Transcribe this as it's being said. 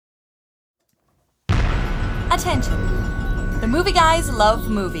Attention. The movie guys love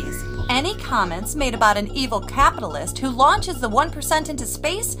movies. Any comments made about an evil capitalist who launches the 1% into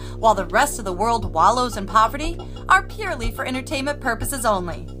space while the rest of the world wallows in poverty are purely for entertainment purposes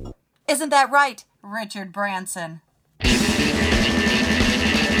only. Isn't that right, Richard Branson?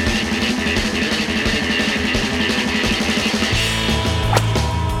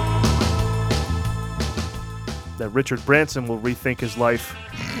 That Richard Branson will rethink his life.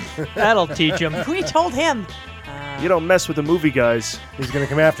 That'll teach him. We told him. You don't mess with the movie guys. He's going to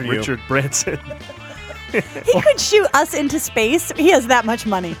come after you. Richard Branson. He could shoot us into space. He has that much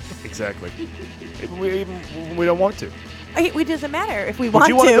money. Exactly. We don't want to. It doesn't matter if we want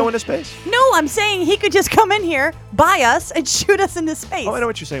to. Would you want to go into space? No, I'm saying he could just come in here, buy us, and shoot us into space. Oh, I know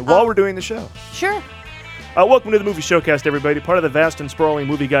what you're saying. While we're doing the show. Sure. Welcome to the Movie Showcast, everybody. Part of the vast and sprawling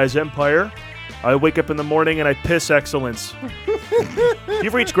movie guys empire. I wake up in the morning and I piss excellence.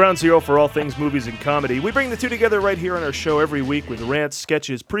 You've reached ground zero for all things movies and comedy. We bring the two together right here on our show every week with rants,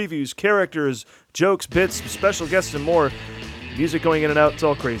 sketches, previews, characters, jokes, bits, special guests, and more. Music going in and out, it's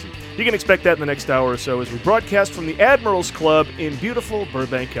all crazy. You can expect that in the next hour or so as we broadcast from the Admirals Club in beautiful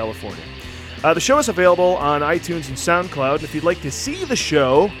Burbank, California. The show is available on iTunes and SoundCloud. And if you'd like to see the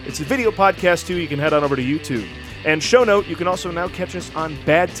show, it's a video podcast too. You can head on over to YouTube. And show note, you can also now catch us on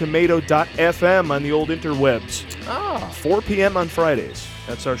badtomato.fm on the old interwebs. 4 p.m. on Fridays.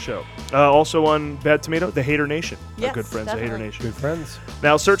 That's our show. Also on Bad Tomato, The Hater Nation. Yes, our good friends, definitely. The Hater Nation. Good friends.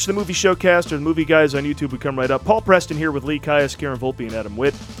 Now search the Movie Showcast or the Movie Guys on YouTube. We come right up. Paul Preston here with Lee Caius, Karen Volpe, and Adam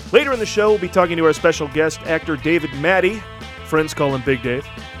Witt. Later in the show, we'll be talking to our special guest, actor David Mattey. Friends call him Big Dave.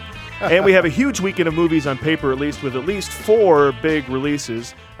 And we have a huge weekend of movies on paper, at least 4 big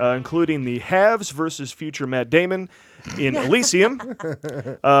releases, including the Haves versus future Matt Damon in Elysium.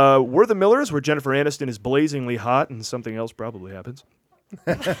 We're the Millers, where Jennifer Aniston is blazingly hot and something else probably happens.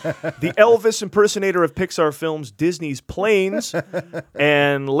 The Elvis impersonator of Pixar films, Disney's Planes.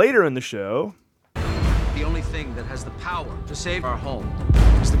 And later in the show... The only thing that has the power to save our home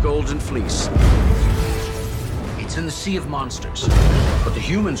is the Golden Fleece. It's in the Sea of Monsters, what the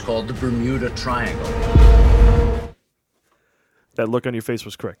humans called the Bermuda Triangle. That look on your face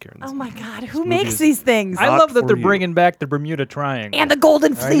was correct, Karen. Oh, my God. Who makes these things? I love that for they're you. bringing back the Bermuda Triangle. And the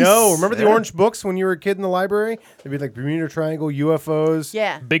Golden Fleece. I know. Remember the orange books when you were a kid in the library? They'd be like Bermuda Triangle, UFOs,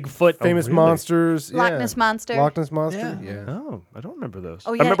 Yeah. Bigfoot. famous really? monsters. Loch yeah. Ness Monster. Loch Ness Monster, yeah. Oh, I don't remember those.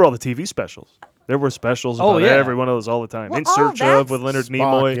 Oh, I yeah. remember all the TV specials. There were specials Oh, about yeah. every one of those all the time. Well, In Search that's of with Leonard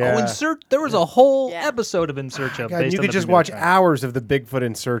Spock, Nimoy. yeah. There was a whole Yeah. episode of In Search of. God, based you on could the just Bermuda watch Triangle. hours of the Bigfoot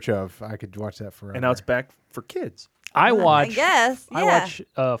in Search of. I could watch that forever. And now it's back for kids. I watch. I guess. I Yeah.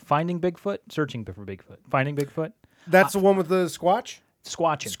 watch Finding Bigfoot, Searching for Bigfoot, Finding Bigfoot, That's the one with the squatch?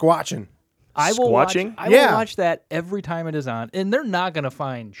 Squatching. Squatching. I will watch. Squatching? I will Yeah. watch that every time it is on, and they're not gonna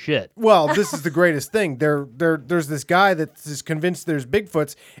find shit. Well, this is the greatest thing. There's this guy that's convinced there's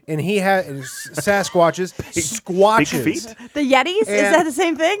Bigfoots, and he has Sasquatches, squatches. Big feet? The Yetis? Is And- that the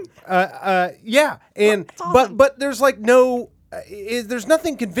same thing? Yeah, and That's awesome. but there's like no, there's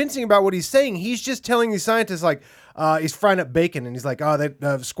nothing convincing about what he's saying. He's just telling these scientists like he's frying up bacon, and he's like, oh,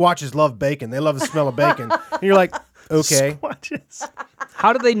 squatches love bacon. They love the smell of bacon. And you're like, okay. Squatches.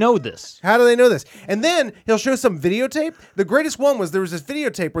 How do they know this? How do they know this? And then he'll show some videotape. The greatest one was there was this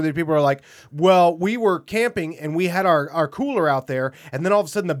videotape where the people are like, well, we were camping and we had our cooler out there, and then all of a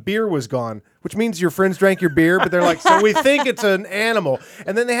sudden the beer was gone, which means your friends drank your beer, but they're like, so we think it's an animal.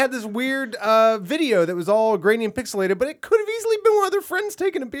 And then they had this weird video that was all grainy and pixelated, but it could have easily been one of their friends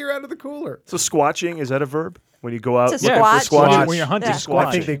taking a beer out of the cooler. So squatching, is that a verb? When you go out It's a looking squatch. for squatches? When you're hunting Yeah. squatch.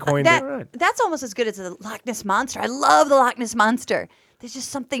 I think they coined That, it. That's almost as good as the Loch Ness Monster. I love the Loch Ness Monster. There's just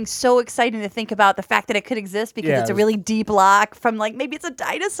something so exciting to think about the fact that it could exist because Yeah, it's it a was- really deep loch from like maybe it's a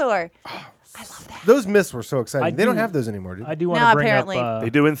dinosaur. I love that. Those myths were so exciting. They don't do- have those anymore, do I they? do want No, to bring apparently. up. They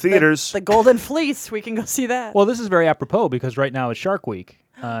do in theaters. The Golden Fleece. We can go see that. Well, this is very apropos because right now it's Shark Week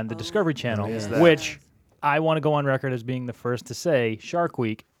on the Discovery Channel, which I want to go on record as being the first to say Shark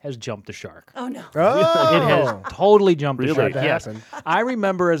Week has jumped the shark. oh no. Oh, It has totally jumped Really? the shark. That Yes. happened. I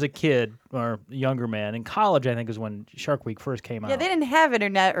remember as a kid or younger man in college, I think is when Shark Week first came Yeah, out. they didn't have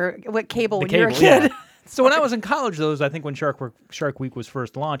internet or what cable The when you were a cable, yeah. kid. So when I was in college, I think when Shark Week was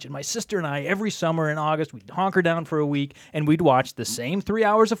first launched, and my sister and I, every summer in August, we'd honker down for a week, and we'd watch the same 3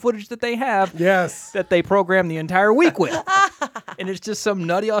 hours of footage that they have yes. that they program the entire week with. And it's just some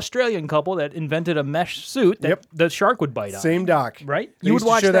nutty Australian couple that invented a mesh suit that Yep. the shark would bite on. Same doc. Right? You would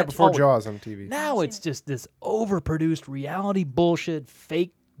watch show that before always. Jaws on TV. Now it's just this overproduced reality bullshit,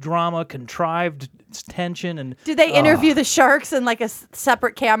 fake drama, contrived tension and. Did they interview the sharks in like a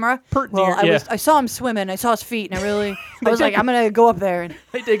separate camera? Yeah. I saw him swimming. I saw his feet, and I was like, I'm gonna go up there. And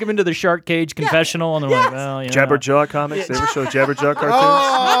They take him into the shark cage confessional, and they're like, well, Jabberjaw comics. They ever show Jabberjaw cartoons?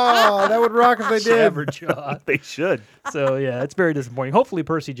 Oh, that would rock if they did. Jabberjaw. They should. So yeah, it's very disappointing. Hopefully,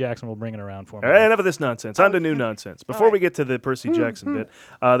 Percy Jackson will bring it around for me. All right, enough of this nonsense. On to new nonsense. Before we get to the Percy Jackson bit,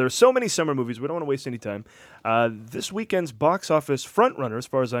 there are so many summer movies. We don't want to waste any time. This weekend's box office frontrunner, as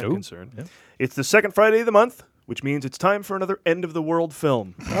far as I'm concerned, it's the second Friday of the month, which means it's time for another end-of-the-world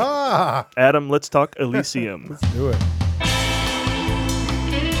film. Adam, let's talk Elysium. Let's do it.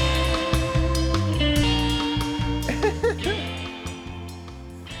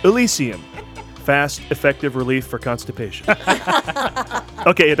 Elysium. Fast, effective relief for constipation.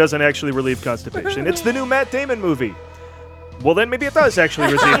 Okay, it doesn't actually relieve constipation. It's the new Matt Damon movie. Well, then maybe it does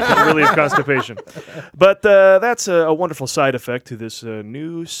actually relieve constipation. But that's a wonderful side effect to this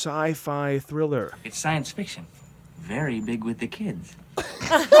new sci-fi thriller. It's science fiction. Very big with the kids.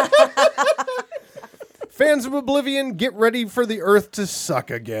 Fans of Oblivion, get ready for the Earth to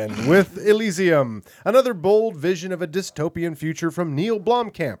suck again with Elysium, another bold vision of a dystopian future from Neil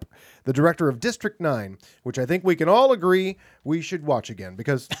Blomkamp, the director of District 9, which I think we can all agree we should watch again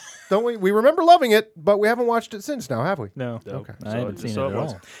because don't we? We remember loving it, but we haven't watched it since now, have we? No. Okay. I haven't seen it at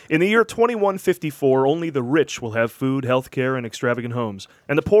all. In the year 2154, only the rich will have food, health care, and extravagant homes,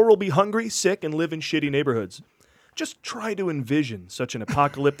 and the poor will be hungry, sick, and live in shitty neighborhoods. Just try to envision such an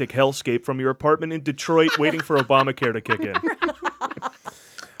apocalyptic hellscape from your apartment in Detroit waiting for Obamacare to kick in.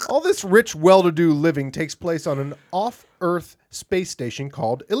 All this rich, well-to-do living takes place on an off-Earth space station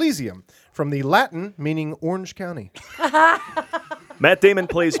called Elysium, from the Latin meaning Orange County. Matt Damon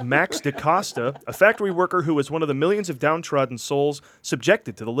plays Max DaCosta, a factory worker who is one of the millions of downtrodden souls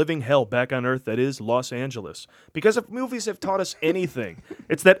subjected to the living hell back on Earth that is Los Angeles. Because if movies have taught us anything,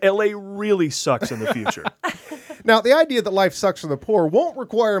 it's that L.A. really sucks in the future. Now, the idea that life sucks for the poor won't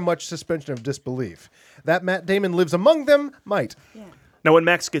require much suspension of disbelief. That Matt Damon lives among them might. Yeah. Now, when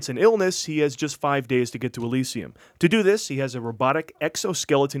Max gets an illness, he has just 5 days to get to Elysium. To do this, he has a robotic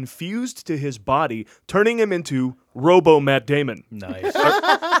exoskeleton fused to his body, turning him into Robo Matt Damon. Nice.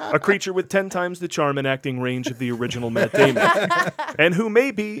 A creature with 10 times the charm and acting range of the original Matt Damon. And who may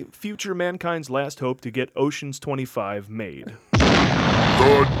be future mankind's last hope to get Ocean's 25 made.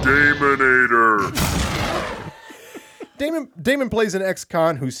 The Damonator. Damon plays an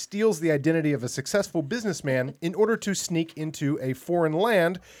ex-con who steals the identity of a successful businessman in order to sneak into a foreign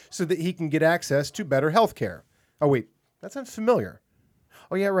land so that he can get access to better health care. Oh, wait. That sounds familiar.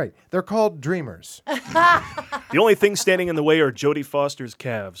 Oh, yeah, right. They're called dreamers. The only thing standing in the way are Jodie Foster's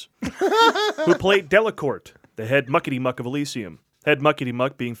calves, who played Delacourt, the head muckety-muck of Elysium. Head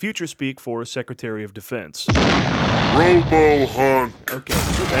muckety-muck being future speak for Secretary of Defense. Robo-hunk. Okay,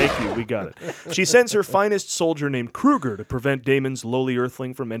 thank you. We got it. She sends her finest soldier named Kruger to prevent Damon's lowly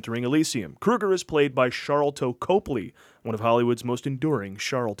earthling from entering Elysium. Kruger is played by Charlton Copley, one of Hollywood's most enduring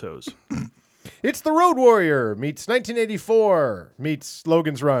Charltons. It's The Road Warrior meets 1984, meets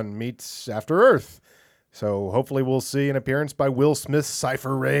Logan's Run, meets After Earth. So hopefully we'll see an appearance by Will Smith's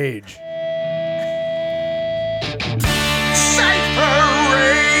Cypher Rage.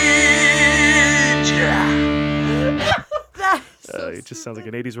 It just sounds like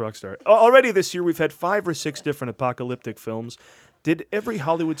an 80s rock star. Already this year, we've had 5 or 6 different apocalyptic films. Did every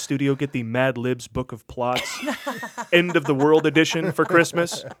Hollywood studio get the Mad Libs Book of Plots End of the World edition for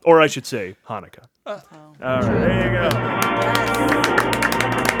Christmas? Or I should say, Hanukkah. All right, there you go.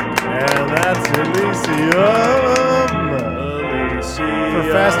 And that's Elysium. For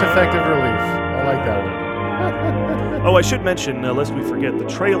fast, effective relief. I like that one. Oh, I should mention, lest we forget, the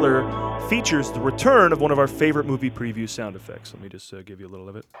trailer features the return of one of our favorite movie preview sound effects. Let me just give you a little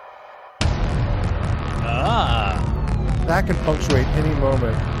of it. That can punctuate any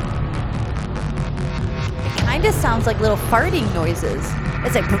moment. it kind of sounds like little farting noises.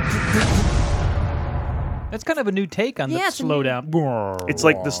 It's like. That's kind of a new take on the slowdown. It's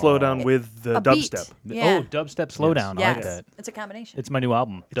like the slowdown with the A beat. dubstep. Yeah. Oh, dubstep slowdown. I like that. It's a combination. It's my new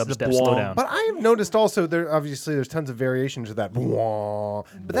album, Dubstep the blah. Slowdown. But I have noticed also there's tons of variations of that.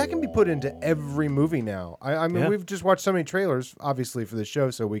 But that can be put into every movie now. I mean, we've just watched so many trailers, obviously, for this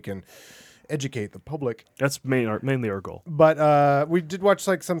show, so we can educate the public. That's mainly our goal. But we did watch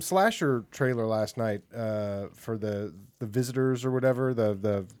like some slasher trailer last night for the Visitors or whatever,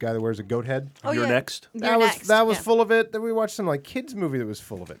 the guy that wears a goat head. You're next. That was full of it. Then we watched some like kids movie that was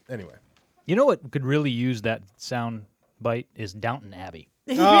full of it. Anyway. You know what could really use that sound bite is Downton Abbey.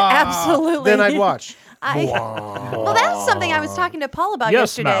 Absolutely. Then I'd watch. Well, that's something I was talking to Paul about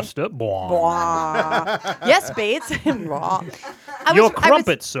Yes, yesterday. master. Yes, Bates. Your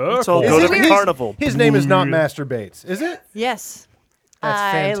crumpet, sir. Let's all Is go to it- the his- carnival. His name is not Master Bates, is it? Yes. That's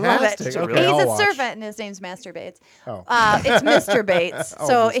I love it. fantastic. Okay, He's I'll a watch. servant, and his name's Master Bates. Oh. It's Mr. Bates,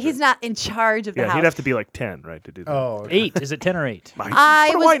 so Mr. he's not in charge of the Yeah, house. he'd have to be like 10, right, to do that. Oh, 8. Is it 10 or 8? What do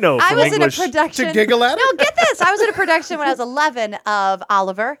I know I from was English? in a production. To giggle at it? No, get this. I was in a production when I was 11 of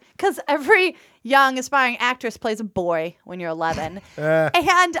Oliver, because every young aspiring actress plays a boy when you're 11.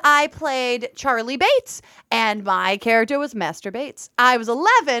 And I played Charlie Bates, and my character was Master Bates. I was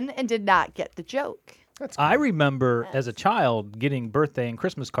 11 and did not get the joke. I remember as a child getting birthday and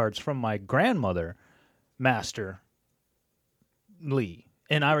Christmas cards from my grandmother, Master Lee.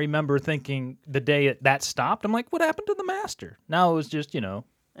 And I remember thinking the day that stopped, I'm like, what happened to the Master? Now it was just, Yeah.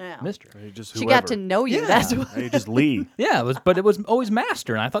 Mister. Just She whoever. got to know you. Yeah. That's what. Hey, just Lee. Yeah, but it was always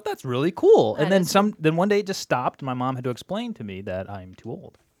Master, and I thought that's really cool. That And then is then one day it just stopped. My mom had to explain to me that I'm too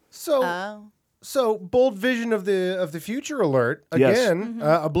old. So, Oh. so bold vision of the future alert Yes. again.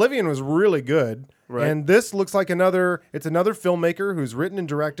 Oblivion was really good, Right. and this looks like another filmmaker who's written and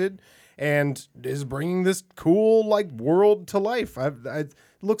directed and is bringing this cool like world to life. It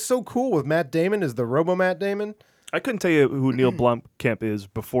looks so cool with Matt Damon as the Robo Matt Damon. I couldn't tell you who Neil Blomkamp is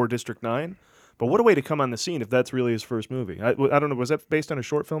before District 9, but what a way to come on the scene if that's really his first movie. I don't know, was that based on a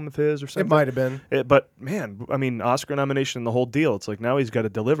short film of his or something? It might have been. But, man, I mean, Oscar nomination and the whole deal. It's like now he's got to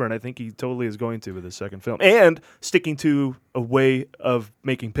deliver, and I think he totally is going to with his second film. And sticking to a way of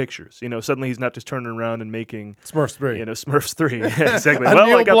making pictures. You know, suddenly he's not just turning around and making, Smurfs 3. you know, Smurfs 3. Yeah, exactly. A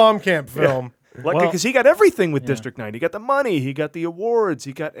Neil Blomkamp film. Because he got everything with District 9. He got the money, he got the awards,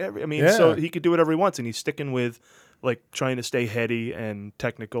 he got so he could do whatever he wants, and he's sticking with like trying to stay heady and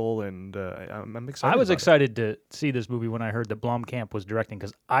technical, and I'm excited. I was about excited to see this movie when I heard that Blomkamp was directing,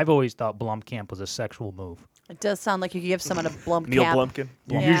 because I've always thought Blomkamp was a sexual move. It does sound like you could give someone a Blumkamp. Neil Blumkin.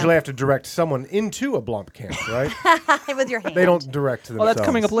 You Yeah. usually have to direct someone into a Blomkamp, right? With your hand. They don't direct themselves. Well, that's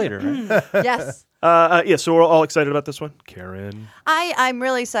coming up later. Right? Yes. Yeah, so we're all excited about this one. Karen. I'm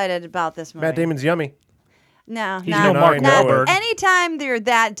really excited about this movie. Matt Damon's yummy. No, He's not, no Mark not Wahlberg. anytime you're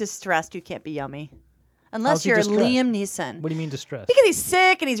that distressed, you can't be yummy. Unless How's he you're distressed? Liam Neeson. What do you mean distressed? Because he's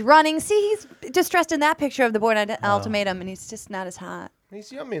sick and he's running. See, he's distressed in that picture of the Bourne Ultimatum, and he's just not as hot.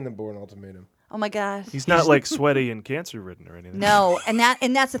 He's yummy in the Bourne Ultimatum. Oh my gosh. He's not like sweaty and cancer ridden or anything. No, and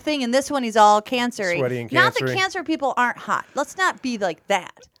that's the thing. In this one, he's all cancery. Sweaty and Not that cancery. cancer people aren't hot. Let's not be like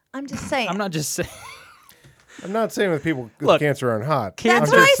that. I'm just saying. I'm not just saying. I'm not saying that people with Look, cancer aren't hot.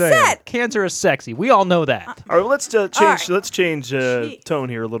 That's I'm what just I saying. said. Cancer is sexy. We all know that. All right, well, let's change. right. Let's change tone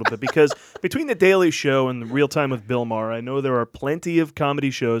here a little bit, because between the Daily Show and the Real Time with Bill Maher, I know there are plenty of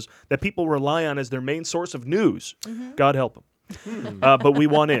comedy shows that people rely on as their main source of news. God help them. But we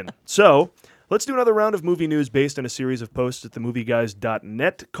want in. So let's do another round of movie news based on a series of posts at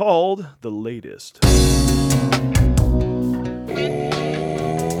themovieguys.net called The Latest.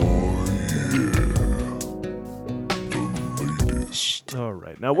 All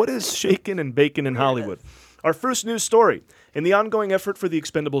right. Now, what is shaking and baking in Hollywood? Our first news story. In the ongoing effort for the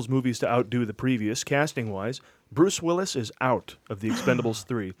Expendables movies to outdo the previous, casting-wise, Bruce Willis is out of the Expendables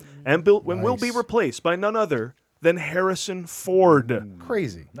 3 and will be replaced by none other than Harrison Ford.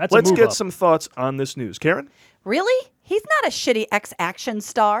 Crazy. That's Let's a move get up. some thoughts on this news. Karen? Really? He's not a shitty ex-action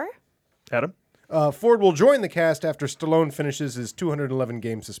star. Adam? Ford will join the cast after Stallone finishes his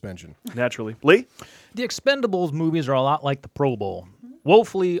 211-game suspension. Naturally. Lee? The Expendables movies are a lot like the Pro Bowl.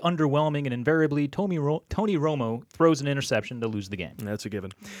 Woefully underwhelming, and invariably Tony Romo throws an interception to lose the game. That's a given.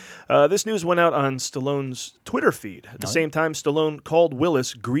 This news went out on Stallone's Twitter feed. At the same time, Stallone called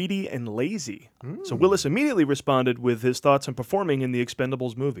Willis greedy and lazy. So Willis immediately responded with his thoughts on performing in the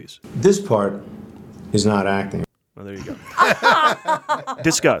Expendables movies. This part is not acting. Well, there you go.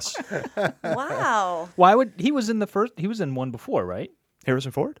 Discuss. Wow. Why would he was in the first? He was in one before, right?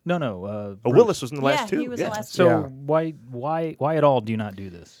 Harrison Ford? No. Oh, Willis was in the last two. he was the last So Yeah. why at all do you not do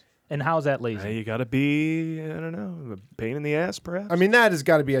this? And how's that lazy? You got to be, I don't know, a pain in the ass, perhaps? I mean, that has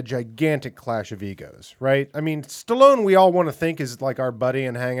got to be a gigantic clash of egos, right? I mean, Stallone, we all want to think is like our buddy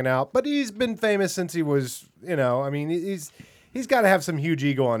and hanging out, but he's been famous since he was, I mean, he's got to have some huge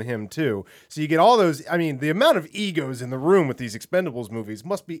ego on him, too. So you get all those, I mean, the amount of egos in the room with these Expendables movies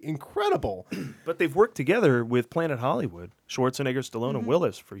must be incredible. But they've worked together with Planet Hollywood, Schwarzenegger, Stallone, and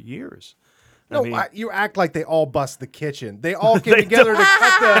Willis for years. No, mean- you act like they all bust the kitchen. They all came together to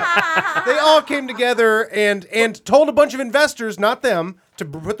cut the. They all came together and told a bunch of investors, not them, to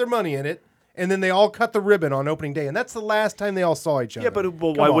put their money in it, and then they all cut the ribbon on opening day, and that's the last time they all saw each other. Yeah, but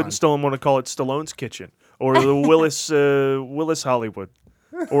Come why on. wouldn't Stallone want to call it Stallone's Kitchen? Or the Willis Hollywood?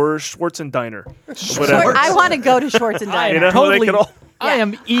 Or Schwarzen Diner? Whatever. I want to go to Schwartz and Diner. You know, they could all... I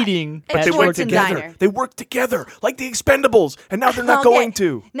am eating It's at They work Schwartz and together. Diner. They work together like the Expendables, and now they're not Okay. going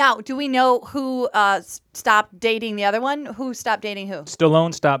to. Now, do we know who stopped dating the other one? Who stopped dating who?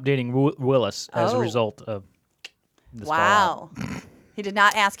 Stallone stopped dating Willis as a Oh. result of this Wow. He did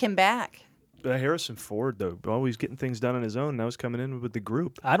not ask him back. Harrison Ford, though, always getting things done on his own. Now he's coming in with the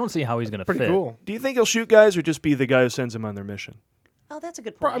group. I don't see how he's going to fit. Pretty cool. Do you think he'll shoot guys or just be the guy who sends them on their mission? Oh, that's a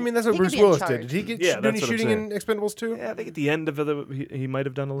good Bro, point. I mean, that's what He could Bruce be in Willis charge. did. Did he get Yeah, do that's any what I'm shooting in saying. Expendables 2? Yeah, I think at the end of he might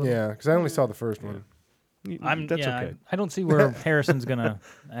have done a little. Yeah, because I only saw the first one. That's okay. I don't see where Harrison's going to.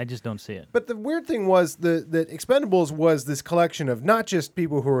 I just don't see it. But the weird thing was that Expendables was this collection of not just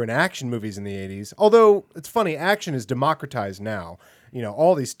people who were in action movies in the 80s, although it's funny, action is democratized now. You know,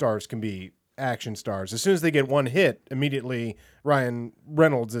 all these stars can be action stars. As soon as they get one hit, immediately Ryan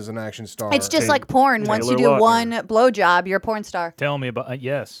Reynolds is an action star. It's just like porn. Once you do Taylor one Lautner. blowjob, you're a porn star. Tell me about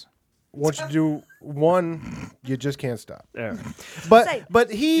yes. Once you do one, you just can't stop. There. But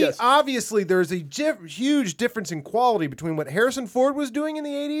he obviously there's a huge difference in quality between what Harrison Ford was doing in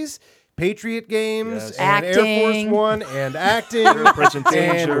the 80s, Patriot Games, Yes. and Air Force Acting. One, and acting,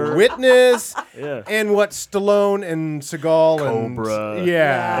 Presentation. and Witness, Yeah. and what Stallone and Seagal Cobra. and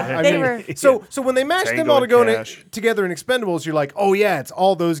yeah, I They mean, were- so when they mashed them Tango all and Cash. together in Expendables, you're like, oh yeah, it's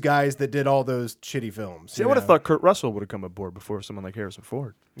all those guys that did all those shitty films. See, I you would have know? thought Kurt Russell would have come aboard before someone like Harrison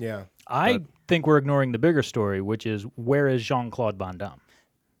Ford. Yeah. I think we're ignoring the bigger story, which is where is Jean-Claude Van Damme?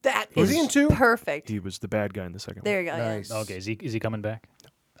 That Was is he in two? perfect. He was the bad guy in the second There one. you go. yeah. Nice. Okay, is he coming back?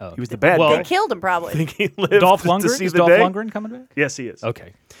 Oh, He was the bad Well, guy. They killed him I probably. think he lived Dolph to Lundgren? see Is the Dolph day. Lundgren coming back? Yes, he is.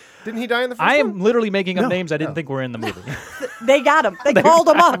 Okay. Didn't he die in the first I one? am literally making up names I didn't think were in the movie. They got him. They called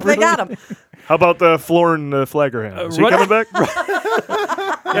him up. They got him. How about the Florin Flaggerhand? Is he Rut- coming back?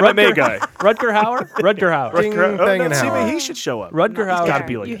 MMA guy. Rutger Hauer? Rutger Hauer. Ding, Oh, bang, no, and see, Howard. he should show up. Rutger He's Hauer. got to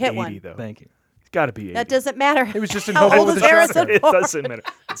be like You hit 80, one. though. Thank you. He's got to be 80. That doesn't matter. He was just in How Hobo old with is a Harrison shotgun. It Ford? doesn't matter.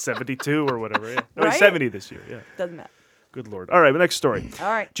 It's 72 or whatever. Yeah. No, he's Right? 70 this year. Yeah. Doesn't matter. Good Lord. All right, next story. All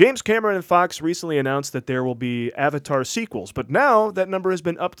right. James Cameron and Fox recently announced that there will be Avatar sequels, but now that number has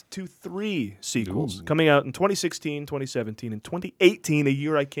been upped to 3 sequels coming out in 2016, 2017, and 2018, a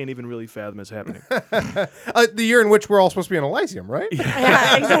year I can't even really fathom is happening. The year in which we're all supposed to be in Elysium, right?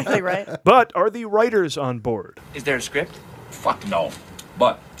 Yeah, exactly right. But are the writers on board? Is there a script? Fuck no.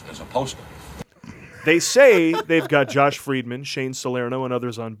 But there's a poster. They say they've got Josh Friedman, Shane Salerno, and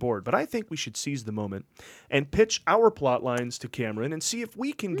others on board, but I think we should seize the moment and pitch our plot lines to Cameron and see if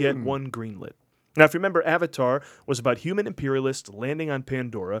we can get one greenlit. Now, if you remember, Avatar was about human imperialists landing on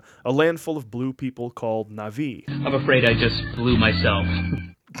Pandora, a land full of blue people called Na'vi, I'm afraid I just blew myself.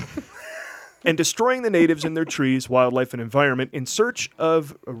 and destroying the natives and their trees, wildlife, and environment in search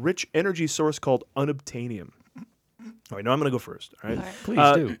of a rich energy source called unobtainium. All right, now I'm going to go first. All right,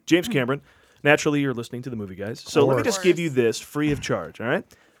 Please do. James Cameron. Naturally, you're listening to the movie, guys. So let me just give you this free of charge, all right?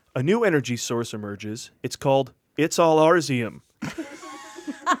 A new energy source emerges. It's called It's All Arsium.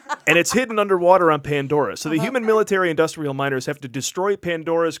 And it's hidden underwater on Pandora. So the human military industrial miners have to destroy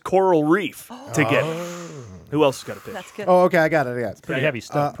Pandora's coral reef to get it. Who else has got a pitch? That's good. Oh, okay, I got it. Yeah. Pretty heavy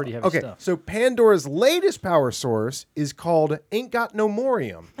stuff. Pretty heavy Okay, stuff. so Pandora's latest power source is called Ain't Got No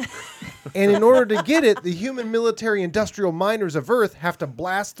Morium. And in order to get it, the human military industrial miners of Earth have to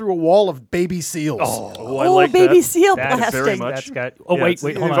blast through a wall of baby seals. Oh, I Oh, like baby that. seal That's blasting. very much. That's got. Oh Yeah, wait, it's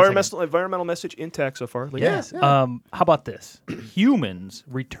wait, an hold on. A second. environmental message intact so far. Like, Yes. How about this? Humans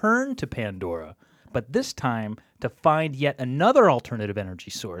return to Pandora, but this time to find yet another alternative energy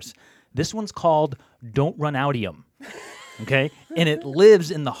source. This one's called Don't Run Outium. Okay? And it lives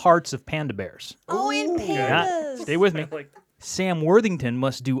in the hearts of panda bears. Oh, in Yeah, pandas. stay with me. Sam Worthington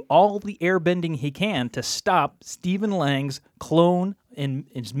must do all the airbending he can to stop Stephen Lang's clone in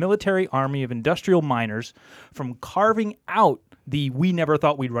his military army of industrial miners from carving out the we never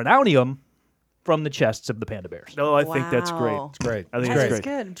thought we'd run outium from the chests of the panda bears. No, I think that's great. Wow. It's great. I think That it's is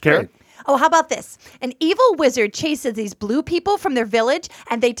great. good. Karen? Oh, how about this? An evil wizard chases these blue people from their village,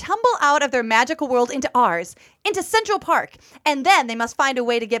 and they tumble out of their magical world into ours, into Central Park. And then they must find a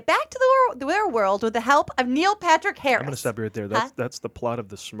way to get back to their world with the help of Neil Patrick Harris. I'm going to stop you right there. That's the plot of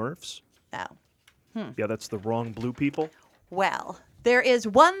the Smurfs. Oh. Yeah, that's the wrong blue people. Well, there is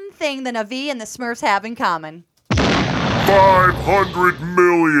one thing the Na'vi and the Smurfs have in common. 500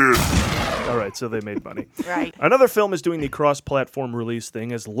 million. All right, so they made money. Right. Another film is doing the cross-platform release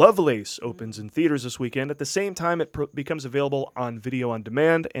thing as Lovelace opens in theaters this weekend. At the same time, it becomes available on video on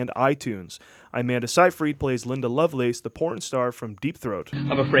demand and iTunes. Amanda Seyfried plays Linda Lovelace, the porn star from Deep Throat.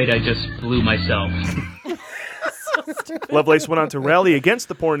 I'm afraid I just blew myself. Lovelace went on to rally against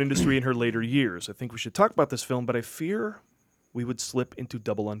the porn industry in her later years. I think we should talk about this film, but I fear we would slip into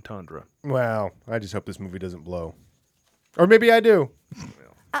double entendre. Wow. I just hope this movie doesn't blow. Or maybe I do.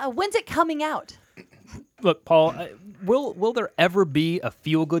 When's it coming out? Look, Paul, will there ever be a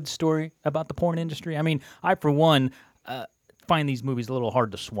feel-good story about the porn industry? I mean, I, for one, find these movies a little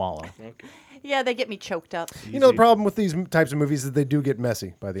hard to swallow. Okay. Yeah, they get me choked up. You know, the problem with these types of movies is they do get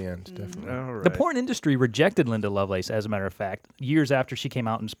messy by the end, definitely. All right. The porn industry rejected Linda Lovelace, as a matter of fact, years after she came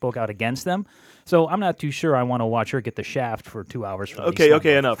out and spoke out against them. So I'm not too sure I want to watch her get the shaft for 2 hours from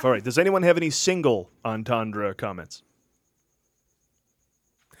Okay, enough. All right. Does anyone have any single entendre comments?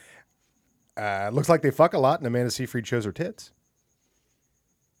 Looks like they fuck a lot, and Amanda Seyfried shows her tits.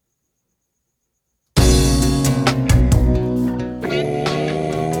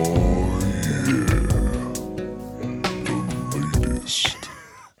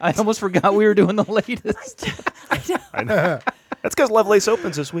 I almost forgot we were doing the latest. I know. That's because Lovelace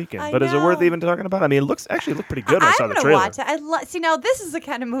opens this weekend. But is it worth even talking about? I mean, it looked pretty good when I saw the trailer. I'm going to watch it. See, now this is the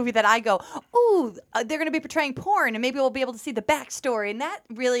kind of movie that I go, ooh, they're going to be portraying porn, and maybe we'll be able to see the backstory, and that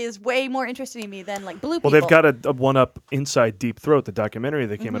really is way more interesting to me than like Blue People. Well, they've got a one-up Inside Deep Throat, the documentary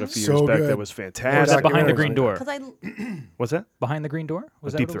that came out a few years back that was fantastic. Behind the Green Door. What's that? Behind the Green Door?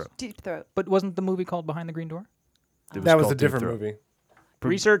 Was that Deep what it was? Throat. Deep Throat. But wasn't the movie called Behind the Green Door? That was a different movie.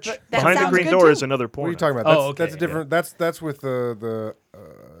 Research. Behind the Green Door is another porn. What are you talking about? Oh, okay. That's a different. That's with the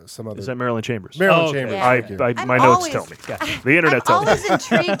some other. Is that Marilyn Chambers? Marilyn Chambers. Yeah. My notes tell me. The internet tells me. I'm always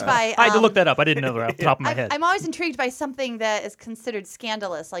intrigued by. I had to look that up. I didn't know that off the top of my head. I'm always intrigued by something that is considered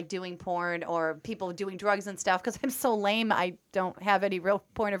scandalous, like doing porn or people doing drugs and stuff, because I'm so lame, I don't have any real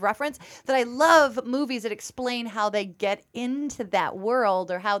point of reference, that I love movies that explain how they get into that world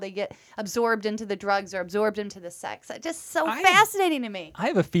or how they get absorbed into the drugs or absorbed into the sex. It's just so fascinating to me. I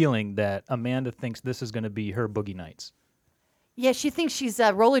have a feeling that Amanda thinks this is going to be her Boogie Nights. Yeah, she thinks she's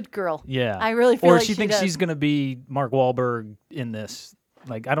a roller girl. Yeah. I really feel or like she thinks does. she's going to be Mark Wahlberg in this.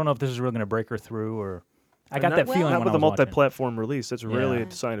 Like, I don't know if this is really going to break her through or... I got that feeling Not when with I a was watching. multi-platform release. That's really Yeah.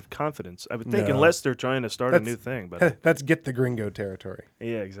 a sign of confidence. I would think, No. unless they're trying to start a new thing. But That's get the gringo territory.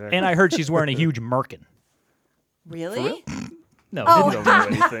 yeah, exactly. And I heard she's wearing a huge merkin. Really? No, You don't know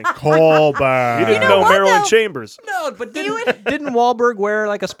anything. Call back. You didn't know Marilyn Chambers. No, but didn't Wahlberg wear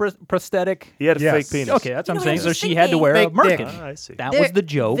like a prosthetic? He had a fake penis. Okay, that's what I'm know, saying. I So was she had to wear a Fake dick. merkin. I see. That was the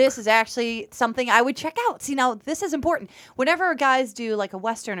joke. This is actually something I would check out. See, now this is important. Whenever guys do like a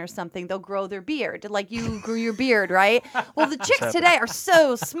Western or something, they'll grow their beard. Like you grew your beard, right? Well, the chicks today are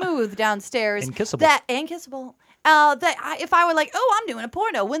so smooth downstairs. And kissable. And kissable. If I were like, oh, I'm doing a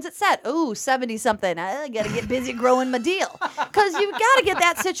porno. When's it set? Oh, 70-something. I got to get busy growing my deal. Because you've got to get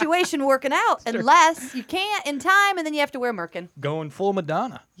that situation working out. Unless you can't in time, and then you have to wear merkin. Going full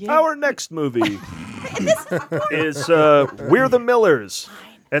Madonna. Our next movie is We're the Millers.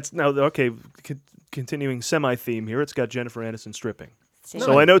 That's now okay. Continuing semi-theme here. It's got Jennifer Aniston stripping.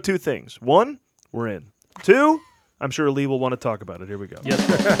 So I know two things. One, we're in. Two, I'm sure Lee will want to talk about it. Here we go.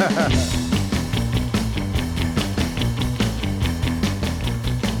 Yes.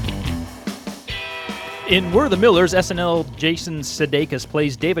 In We're the Millers, SNL Jason Sudeikis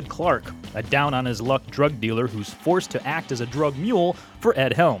plays David Clark, a down-on-his-luck drug dealer who's forced to act as a drug mule for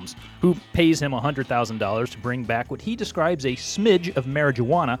Ed Helms, who pays him $100,000 to bring back what he describes a smidge of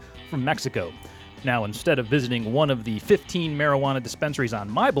marijuana from Mexico. Now, instead of visiting one of the 15 marijuana dispensaries on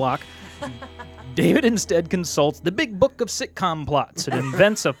my block, David instead consults the big book of sitcom plots and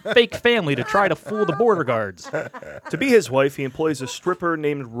invents a fake family to try to fool the border guards. To be his wife, he employs a stripper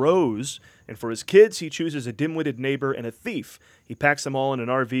named Rose, and for his kids, he chooses a dim-witted neighbor and a thief. He packs them all in an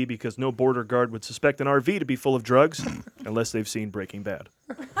RV because no border guard would suspect an RV to be full of drugs unless they've seen Breaking Bad.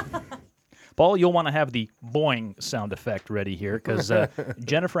 Paul, you'll want to have the boing sound effect ready here because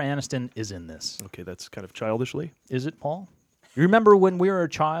Jennifer Aniston is in this. Okay, that's kind of childishly. Is it, Paul? You remember when we were a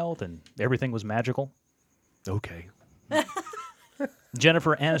child and everything was magical? Okay.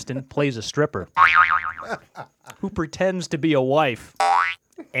 Jennifer Aniston plays a stripper who pretends to be a wife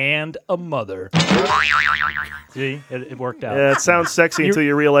and a mother. See, it worked out. Yeah, it sounds sexy until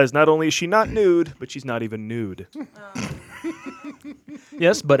you realize not only is she not nude, but she's not even nude.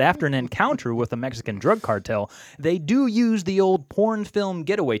 Yes, but after an encounter with a Mexican drug cartel, they do use the old porn film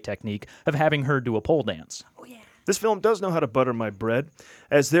getaway technique of having her do a pole dance. This film does know how to butter my bread,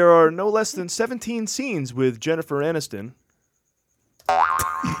 as there are no less than 17 scenes with Jennifer Aniston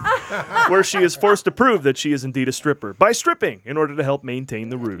where she is forced to prove that she is indeed a stripper by stripping in order to help maintain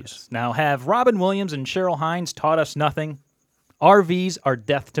the ruse. Now, have Robin Williams and Cheryl Hines taught us nothing? RVs are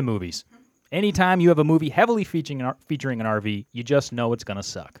death to movies. Anytime you have a movie heavily featuring an RV, you just know it's going to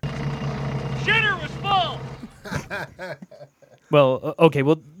suck. Shitter was full! Well, okay.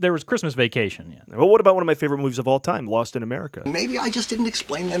 Well, there was Christmas Vacation. Yeah. Well, what about one of my favorite movies of all time, Lost in America? Maybe I just didn't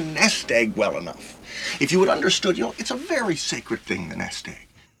explain the nest egg well enough. If you had understood, it's a very sacred thing, the nest egg.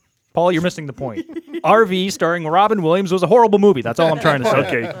 Paul, you're missing the point. RV starring Robin Williams was a horrible movie. That's all I'm trying to say.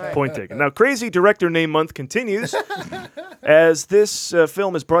 Okay, point taken. Now, Crazy Director Name Month continues as this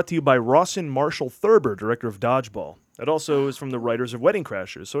film is brought to you by Rawson Marshall Thurber, director of Dodgeball. It also is from the writers of Wedding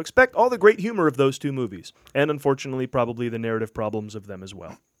Crashers, so expect all the great humor of those two movies, and unfortunately, probably the narrative problems of them as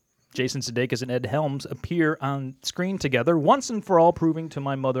well. Jason Sudeikis and Ed Helms appear on screen together, once and for all proving to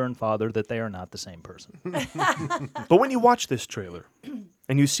my mother and father that they are not the same person. But when you watch this trailer,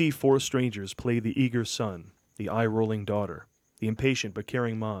 and you see four strangers play the eager son, the eye-rolling daughter, the impatient but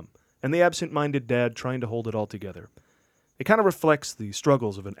caring mom, and the absent-minded dad trying to hold it all together, it kind of reflects the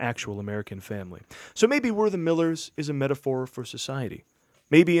struggles of an actual American family. So maybe We're the Millers is a metaphor for society.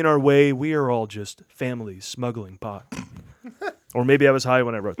 Maybe in our way, we are all just families smuggling pot. Or maybe I was high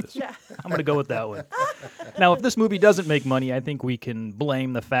when I wrote this. Yeah. I'm going to go with that one. Now, if this movie doesn't make money, I think we can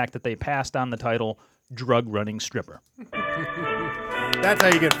blame the fact that they passed on the title Drug-Running Stripper. That's how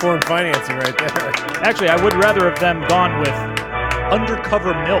you get foreign financing right there. Actually, I would rather have them gone with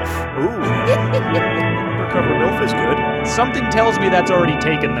Undercover MILF. Ooh. Undercover MILF is good. Something tells me that's already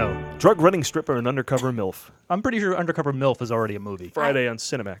taken, though. Drug-Running Stripper and Undercover MILF. I'm pretty sure Undercover MILF is already a movie. Friday on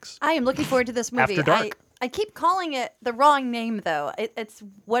Cinemax. I am looking forward to this movie. After Dark. I keep calling it the wrong name, though. It's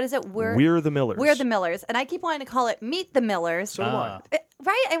what is it? We're the Millers. We're the Millers. And I keep wanting to call it Meet the Millers. So do I.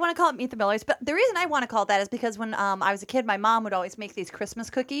 Right? I want to call it Meet the Millers. But the reason I want to call it that is because when I was a kid, my mom would always make these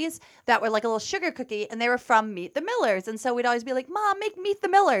Christmas cookies that were like a little sugar cookie, and they were from Meet the Millers. And so we'd always be like, Mom, make Meet the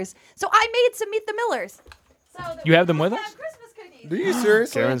Millers. So I made some Meet the Millers. So you have them with us? Christmas cookies. Do you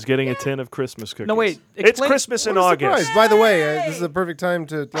seriously? Karen's getting a tin of Christmas cookies. No, wait. It's Christmas in August. Surprise. By the way, this is a perfect time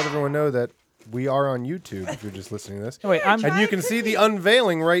to let everyone know that we are on YouTube if you're just listening to this. No, wait, and you can see the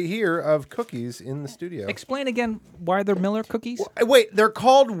unveiling right here of cookies in the studio. Explain again why they're Miller cookies? Wait, they're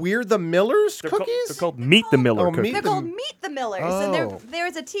called We're the Millers cookies? They're called Meet the Miller cookies. They're called Meet the Millers. And there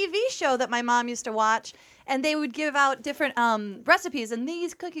was a TV show that my mom used to watch, and they would give out different recipes, and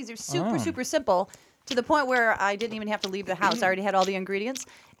these cookies are super simple, to the point where I didn't even have to leave the house. I already had all the ingredients.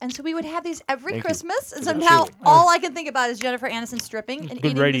 And so we would have these every Christmas. And so now all I can think about is Jennifer Aniston stripping and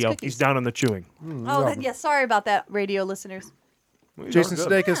eating these cookies. He's down on the chewing. Yeah, sorry about that, radio listeners. Jason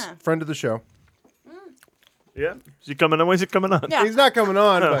Sudeikis, friend of the show. Yeah. Is he coming on? When's he coming on? Yeah. He's not coming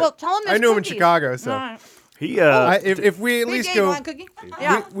on, but well, tell him I knew him in cookies. Chicago, so. Right. He, if we at least go,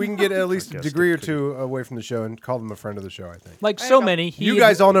 Yeah. we can get at least a degree or two away from the show and call him a friend of the show, I think. Like so many. You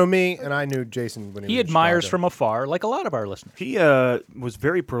guys all know me, and I knew Jason when he was in admires Chicago. from afar, like a lot of our listeners. He was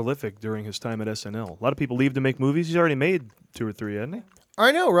very prolific during his time at SNL. A lot of people leave to make movies. He's already made 2 or 3, hasn't he?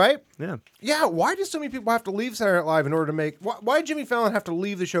 I know, right? Yeah. Yeah, why do so many people have to leave Saturday Night Live in order to make... Why did Jimmy Fallon have to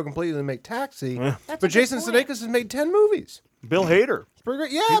leave the show completely and make Taxi? But Jason Sudeikis has made 10 movies. Bill Hader. It's pretty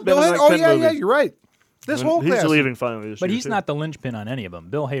great. Yeah, He's been Bill in Hader. like 10 yeah, movies. you're right. This whole He's cast. leaving finally this But year, he's too. not the linchpin on any of them.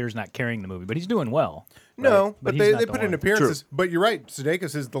 Bill Hader's not carrying the movie, but he's doing well. No, right? but he's they not the put in one. appearances. But you're right.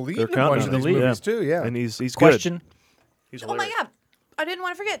 Sudeikis is the lead They're in a bunch of counting these on him. movies, too. Yeah. And he's Question. good. He's Oh my hilarious. God. I didn't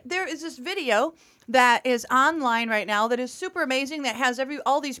want to forget. There is this video that is online right now that is super amazing that has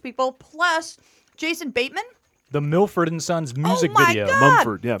all these people plus Jason Bateman. The Milford and Sons music oh my video. God.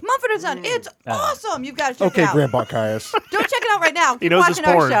 Mumford, yeah. Mumford and Son. It's awesome. You've got to check Okay, it out. Grandpa Caius. Don't check it out right now. He Keep knows his watching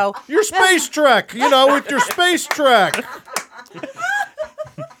our porn. show. Your Space Trek, with your Space Trek.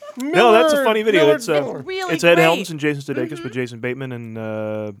 No, that's a funny video. It's really it's Ed great. Helms and Jason Sudeikis with Jason Bateman and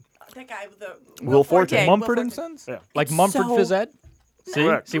That guy with the Will Forte. Mumford and Sons? Yeah. Like Mumford so- Phys Ed? See?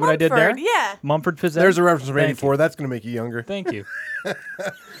 Correct. See what I did there? Mumford, yeah. Mumford Phys Ed? There's a reference from Thank 84. That's going to make you younger. Thank you.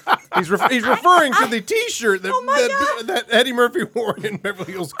 He's referring to the T-shirt that, Oh my God. that Eddie Murphy wore in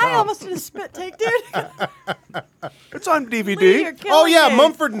Beverly Hills Cop. I almost did a spit take, dude. It's on DVD. Lee, you're Oh killing yeah, me.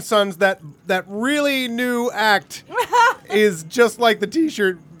 Mumford and Sons. That really new act is just like the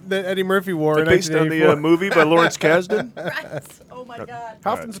T-shirt that Eddie Murphy wore in Based on 1984. the movie by Lawrence Kasdan. Right. Oh my God.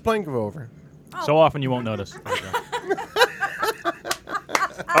 How often does the plane go over? So often you won't notice.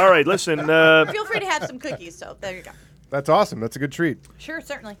 All right, listen. Feel free to have some cookies. So there you go. That's awesome. That's a good treat. Sure,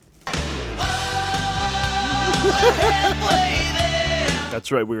 certainly.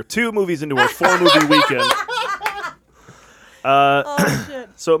 That's right. We were 2 movies into our 4-movie weekend. Oh shit.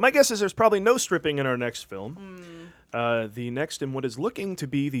 So my guess is there's probably no stripping in our next film. The next in what is looking to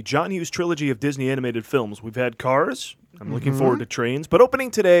be the John Hughes trilogy of Disney animated films. We've had Cars. I'm looking forward to Trains. But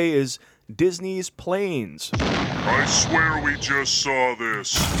opening today is Disney's Planes. I swear we just saw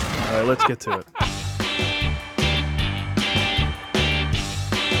this. All right, let's get to it.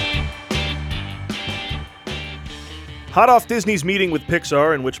 Hot off Disney's meeting with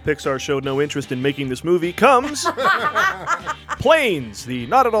Pixar, in which Pixar showed no interest in making this movie, comes Planes, the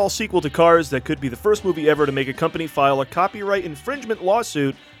not-at-all sequel to Cars that could be the first movie ever to make a company file a copyright infringement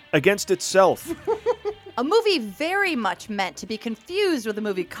lawsuit against itself. A movie very much meant to be confused with the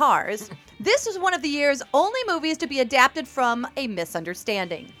movie Cars. This was one of the year's only movies to be adapted from a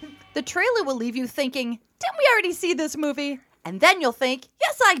misunderstanding. The trailer will leave you thinking, didn't we already see this movie? And then you'll think,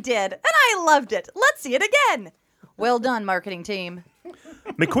 yes, I did, and I loved it. Let's see it again. Well done, marketing team.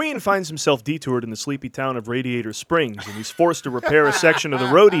 McQueen finds himself detoured in the sleepy town of Radiator Springs, and he's forced to repair a section of the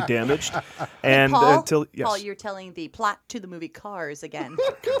road he damaged. And Paul, yes. Paul, you're telling the plot to the movie Cars again.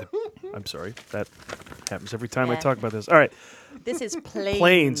 I'm sorry. That happens every time I Yeah. talk about this. All right. This is Planes.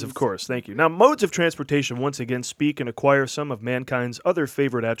 Planes, of course. Thank you. Now, modes of transportation once again speak and acquire some of mankind's other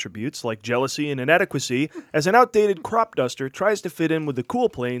favorite attributes, like jealousy and inadequacy, as an outdated crop duster tries to fit in with the cool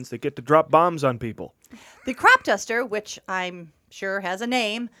planes that get to drop bombs on people. The crop duster, which I'm sure has a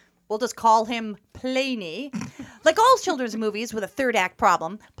name, we'll just call him Planey. Like all children's movies with a third act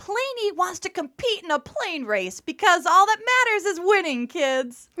problem, Planey wants to compete in a plane race because all that matters is winning,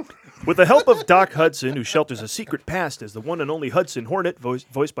 kids. With the help of Doc Hudson, who shelters a secret past as the one and only Hudson Hornet,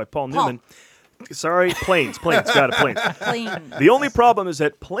 voiced by Paul Newman. Sorry, planes, got it, planes. Planes. The only problem is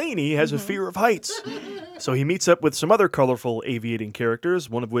that Planey has a fear of heights. So he meets up with some other colorful aviating characters,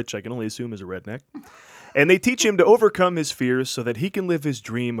 one of which I can only assume is a redneck. And they teach him to overcome his fears so that he can live his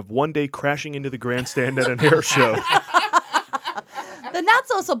dream of one day crashing into the grandstand at an air show. The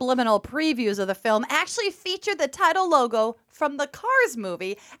not-so-subliminal previews of the film actually featured the title logo from the Cars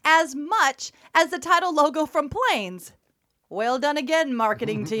movie as much as the title logo from Planes. Well done again,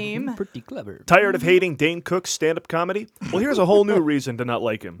 marketing team. Pretty clever. Tired of hating Dane Cook's stand-up comedy? Well, here's a whole new reason to not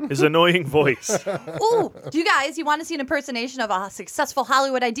like him. His annoying voice. Ooh, do you guys, you want to see an impersonation of a successful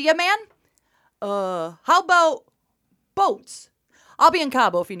Hollywood idea man? How about boats? I'll be in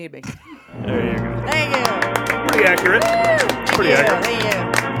Cabo if you need me. There you go. Thank you. Pretty accurate. Pretty accurate. Thank you.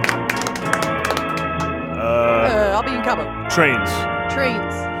 I'll be in Cabo. Trains.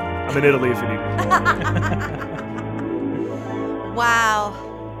 Trains. I'm in Italy if you need me. Wow.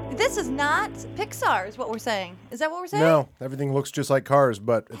 This is not Pixar, is what we're saying. Is that what we're saying? No, everything looks just like Cars,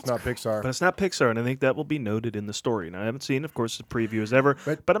 but it's not Pixar. But it's not Pixar, and I think that will be noted in the story. Now, I haven't seen, of course, the previews ever,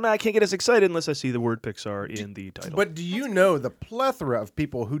 but I can't get as excited unless I see the word Pixar in the title. But do you know the plethora of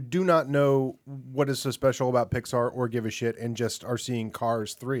people who do not know what is so special about Pixar or give a shit and just are seeing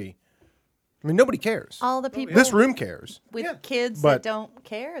Cars 3? I mean, nobody cares. All the people. This room cares. With kids but- that don't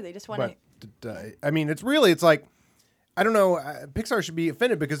care. They just want to. I mean, it's like, I don't know, Pixar should be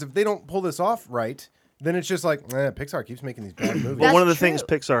offended because if they don't pull this off right, then it's just like, Pixar keeps making these bad movies. Well, one of the things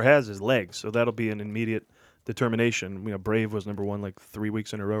Pixar has is legs, so that'll be an immediate determination. You know, Brave was number one like 3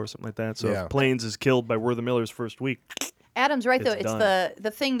 weeks in a row or something like that. So Yeah. if Planes is killed by Werther Miller's first week. Adam's right, though. It's It's done.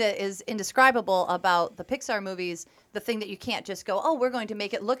 the thing that is indescribable about the Pixar movies, the thing that you can't just go, oh, we're going to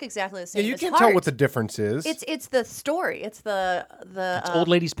make it look exactly the same. Yeah, you It's can't hard. tell what the difference is. It's the story. It's the It's old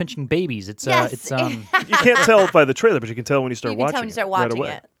ladies pinching babies. It's Yes. You can't tell by the trailer, but you can tell when you start you can watching tell when you start watching right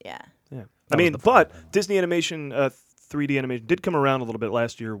away. it. Yeah. Yeah. I mean, but Disney Animation 3D animation did come around a little bit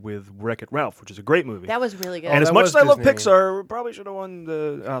last year with Wreck-It Ralph, which is a great movie. That was really good. And as that much was as I love Disney. Pixar, we probably should have won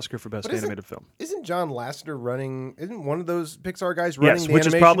the Oscar for Best But Animated Film. Isn't John Lasseter running? Isn't one of those Pixar guys running Yes, the which is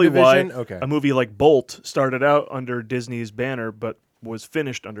animation probably division? why Okay. a movie like Bolt started out under Disney's banner, but was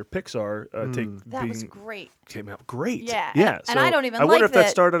finished under Pixar. That was great. Came out great. Yeah, yeah. and I don't even I wonder like if that the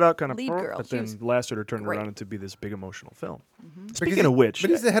started out kind of, lead girl. but She then was Lasseter turned great. around to be this big emotional film. Because Speaking of which, but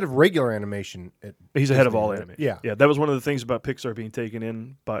he's the head of regular animation. At he's ahead of Disney, all right? animation. Yeah. yeah. That was one of the things about Pixar being taken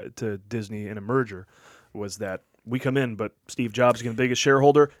in to Disney in a merger, was that we come in, but Steve Jobs is going to be the biggest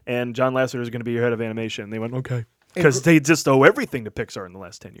shareholder, and John Lasseter is going to be your head of animation. And they went, okay, because they just owe everything to Pixar in the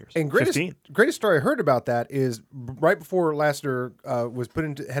last 10 years. And 15. greatest story I heard about that is right before Lasseter was put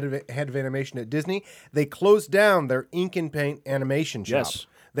into head of animation at Disney, they closed down their ink and paint animation shop. Yes.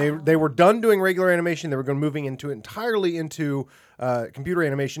 They were done doing regular animation. They were going moving entirely into computer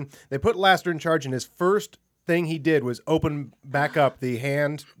animation. They put Lasseter in charge, and his first thing he did was open back up the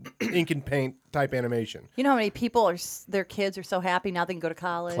hand ink and paint type animation. You know how many people their kids are so happy now they can go to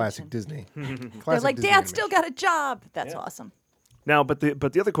college. Classic Disney. They're Classic like, Disney Dad animation. still got a job. That's awesome. Now, but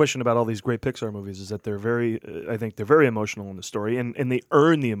the other question about all these great Pixar movies is that they're very, I think they're very emotional in the story, and they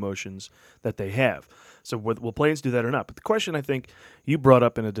earn the emotions that they have. So will Planes do that or not? But the question I think you brought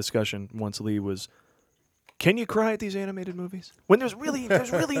up in a discussion once, Lee, was, can you cry at these animated movies when there's really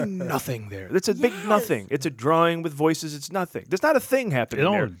nothing there? It's a big nothing. It's a drawing with voices. It's nothing. There's not a thing happening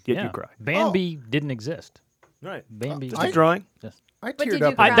there. Yet you cry. Bambi didn't exist. Right. Bambi. Just a drawing. Yes. I But teared did up.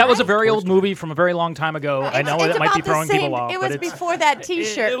 you cry? That was a very old movie from a very long time ago. I know It's that might be about the throwing same. people off. It but was it's- before that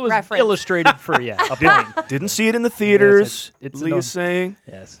T-shirt it was reference. illustrated for a point. Didn't see it in the theaters. Yes, it's Leah's saying.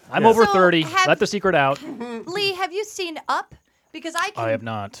 Yes, I'm over So 30. have- Let the secret out. Lee, have you seen Up? Because I can. I have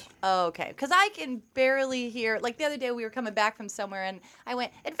not. Oh, okay. Because I can barely hear. Like the other day, we were coming back from somewhere, and I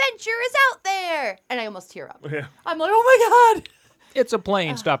went, "Adventure is out there," and I almost tear up. Yeah. I'm like, "Oh my god!" It's a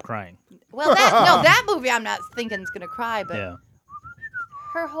plane. Stop crying. Well, that movie, I'm not thinking is gonna cry, but Yeah.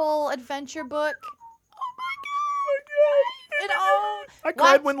 her whole adventure book. I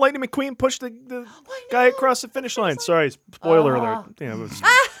cried when Lightning McQueen pushed the guy across the finish line. Sorry, spoiler alert. Yeah, it was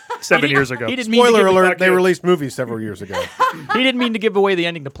 7 years ago. He didn't mean to Spoiler give alert, they released movies several years ago. He didn't mean to give away the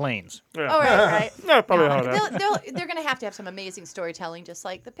ending to Planes. Oh, right. Yeah, probably how it happened. They're going to have some amazing storytelling, just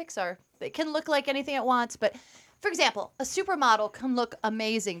like the Pixar. It can look like anything it wants, but for example, a supermodel can look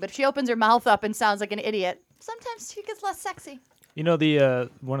amazing, but if she opens her mouth up and sounds like an idiot, sometimes she gets less sexy. You know, the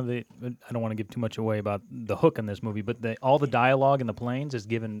one of the I don't want to give too much away about the hook in this movie, but all the dialogue in the planes is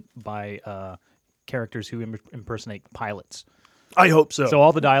given by characters who impersonate pilots. I hope so. So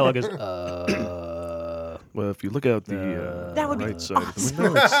all the dialogue is. Well, if you look out the That would be right side of the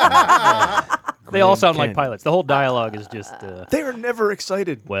awesome. window, They all sound Canyon. like pilots. The whole dialogue is just. they are never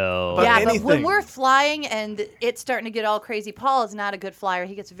excited. Well, But Yeah, but anything. when we're flying and it's starting to get all crazy, Paul is not a good flyer.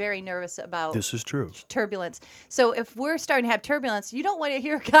 He gets very nervous about This is true. turbulence. So if we're starting to have turbulence, you don't want to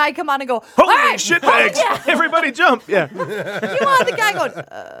hear a guy come on and go, Holy "Hey, shitbags! yeah." Everybody jump! Yeah. You want the guy going,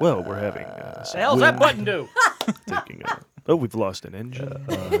 Well, we're having. the hell's that button do? Taking oh, we've lost an engine.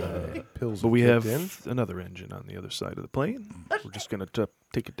 Pills But we kicked have in. another engine on the other side of the plane. We're just going to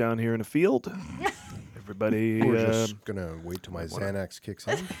take it down here in a field. Everybody. We're just gonna wait till my Xanax kicks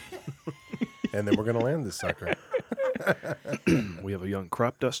in, and then we're gonna land this sucker. We have a young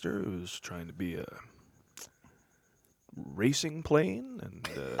crop duster who's trying to be a racing plane, and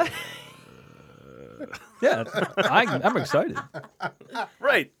Yeah, I'm excited.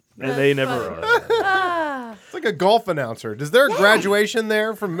 right, and they never are. It's like a golf announcer. Is there a graduation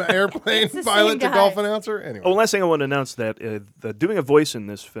there from airplane It's the pilot same to guy. golf announcer? Anyway, Oh, last thing I want to announce that doing a voice in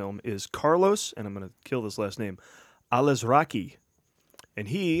this film is Carlos, and I'm going to kill this last name, Alazraki, and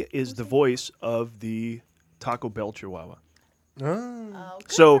he is the voice of the Taco Bell Chihuahua. oh,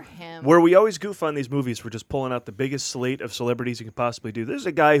 good So for him. where we always goof on these movies, we're just pulling out the biggest slate of celebrities you can possibly do. There's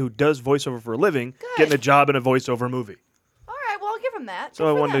a guy who does voiceover for a living, getting a job in a voiceover movie. All right, well, I'll give him that. So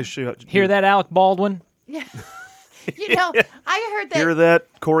Good I for wanted them. to show. Hear that, Alec Baldwin? Yeah. You know, I heard that. Hear that,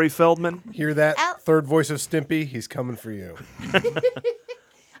 Corey Feldman? hear that Al- third voice of Stimpy? He's coming for you.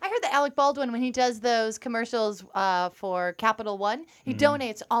 I heard that Alec Baldwin, when he does those commercials for Capital One, he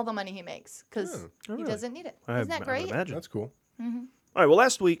donates all the money he makes because he doesn't need it. Isn't that I great? would imagine. That's cool. All right. Well,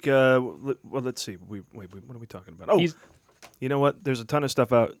 last week, well, let's see. Wait, what are we talking about? Oh, He's- you know what? There's a ton of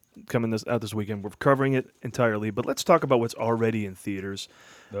stuff coming out this weekend. We're covering it entirely, but let's talk about what's already in theaters,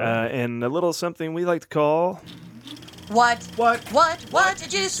 and a little something we like to call. What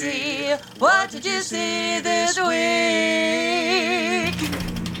did you see? What did you see this week?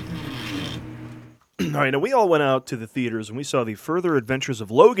 All right. Now we all went out to the theaters and we saw the Further Adventures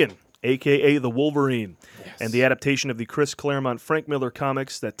of Logan, aka the Wolverine, and the adaptation of the Chris Claremont Frank Miller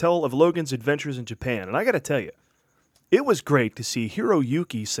comics that tell of Logan's adventures in Japan. And I got to tell you, it was great to see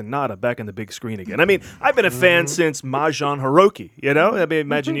Hiroyuki Sanada back on the big screen again. I mean, I've been a fan since Mahjong Haruki, you know? I mean,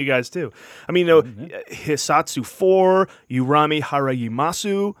 imagine you guys too. I mean, Hisatsu 4, Urami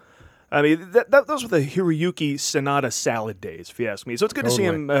Harayimasu. I mean, those were the Hiroyuki Sanada salad days, if you ask me. So it's good to see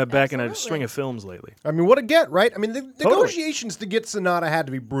him back in a string of films lately. I mean, what a get, right? I mean, the negotiations to get Sonata had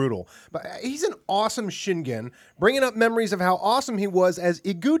to be brutal. But he's an awesome Shingen, bringing up memories of how awesome he was as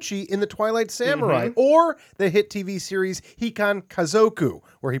Iguchi in The Twilight Samurai, or the hit TV series Hikan Kazoku,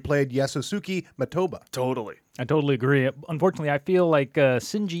 where he played Yasusuke Matoba. Totally. I totally agree. Unfortunately, I feel like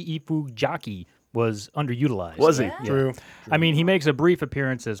Shinji Ifujaki was underutilized. Was he? Yeah. True. I mean, he makes a brief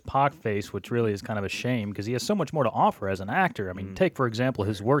appearance as Pockface, which really is kind of a shame because he has so much more to offer as an actor. I mean, take, for example,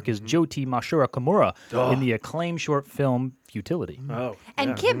 his work as Joti Mashura Kimura in the acclaimed short film Futility. Oh.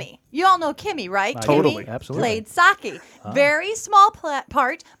 And Kimmy. You all know Kimmy, right? Totally. Kimmy Absolutely. played Saki. Very small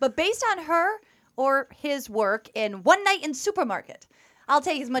part, but based on her or his work in One Night in Supermarket. I'll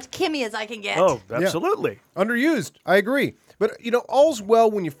take as much Kimmy as I can get. Oh, absolutely. Underused. I agree. But, you know, all's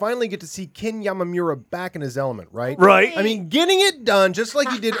well when you finally get to see Ken Yamamura back in his element, right? Right. I mean, getting it done just like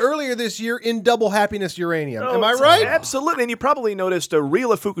he did earlier this year in Double Happiness Uranium. Am I right? Absolutely. And you probably noticed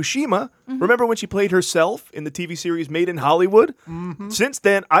Rila Fukushima. Remember when she played herself in the TV series Made in Hollywood? Since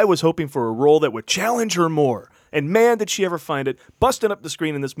then, I was hoping for a role that would challenge her more. And man, did she ever find it, busting up the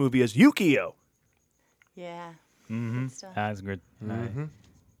screen in this movie as Yukio. Yeah. Mm-hmm. That's good. Mm-hmm.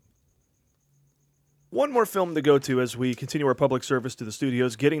 One more film to go to as we continue our public service to the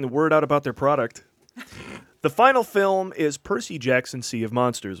studios, getting the word out about their product. The final film is Percy Jackson, Sea of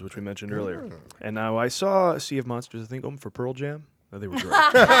Monsters, which we mentioned earlier. And now I saw Sea of Monsters, I think, for Pearl Jam. Oh, they were great.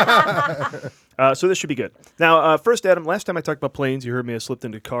 So this should be good. Now, first, Adam, last time I talked about planes, you heard me. I slipped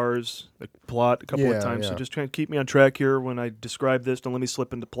into cars, the plot, a couple of times. So just trying to keep me on track here when I describe this. Don't let me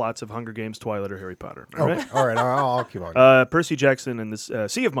slip into plots of Hunger Games, Twilight, or Harry Potter. All right? All right. I'll keep on. Percy Jackson and the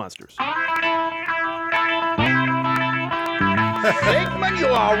Sea of Monsters. Sigmund, you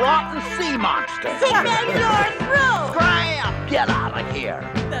are a rotten sea monster. Sigmund, you're through. Scram! Get out of here.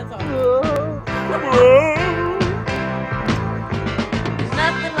 That's all. There's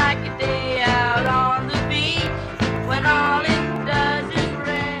nothing like a day out on the beach when all it does is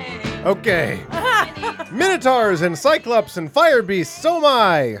rain. Okay. Minotaurs and Cyclops and Fire Beasts, oh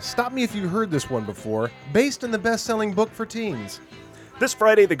my! Stop me if you've heard this one before. Based on the best-selling book for teens. This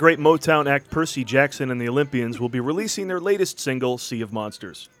Friday, the great Motown act Percy Jackson and the Olympians will be releasing their latest single, Sea of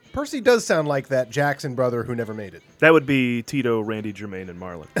Monsters. Percy does sound like that Jackson brother who never made it. That would be Tito, Randy, Jermaine, and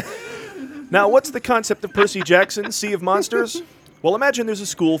Marlon. Now, what's the concept of Percy Jackson, Sea of Monsters? Well, imagine there's a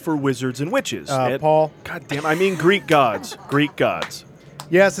school for wizards and witches. Paul? God damn, I mean Greek gods. Greek gods.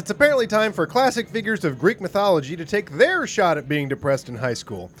 Yes, it's apparently time for classic figures of Greek mythology to take their shot at being depressed in high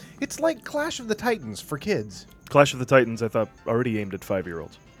school. It's like Clash of the Titans for kids. Clash of the Titans, I thought, already aimed at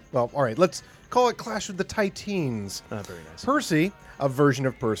 5-year-olds. Well, all right, let's call it Clash of the Titans. Very nice. Percy, a version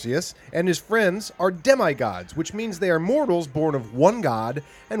of Perseus, and his friends are demigods, which means they are mortals born of one god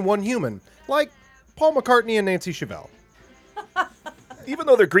and one human, like Paul McCartney and Nancy Chevelle. Even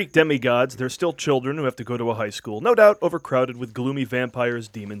though they're Greek demigods, they're still children who have to go to a high school, no doubt overcrowded with gloomy vampires,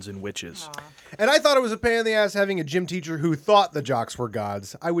 demons, and witches. Aww. And I thought it was a pain in the ass having a gym teacher who thought the jocks were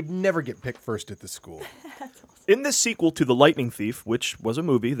gods. I would never get picked first at the school. In this sequel to The Lightning Thief, which was a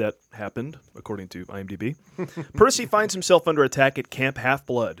movie that happened, according to IMDb, Percy finds himself under attack at Camp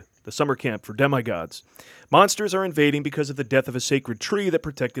Half-Blood, the summer camp for demigods. Monsters are invading because of the death of a sacred tree that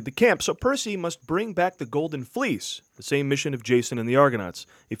protected the camp, so Percy must bring back the Golden Fleece, the same mission of Jason and the Argonauts,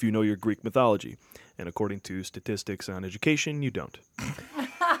 if you know your Greek mythology. And according to statistics on education, you don't.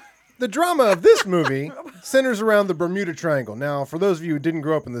 The drama of this movie centers around the Bermuda Triangle. Now, for those of you who didn't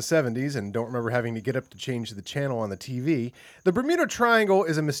grow up in the 70s and don't remember having to get up to change the channel on the TV, the Bermuda Triangle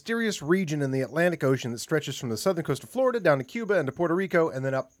is a mysterious region in the Atlantic Ocean that stretches from the southern coast of Florida down to Cuba and to Puerto Rico and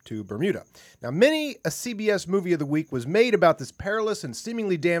then up to Bermuda. Now, many a CBS movie of the week was made about this perilous and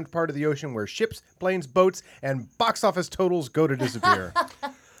seemingly damned part of the ocean where ships, planes, boats, and box office totals go to disappear.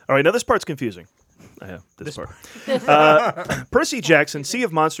 All right, now this part's confusing. This part. Percy Jackson, Sea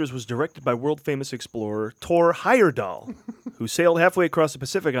of Monsters, was directed by world-famous explorer Thor Heyerdahl, who sailed halfway across the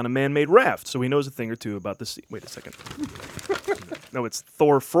Pacific on a man-made raft, so he knows a thing or two about the sea. Wait a second. No, it's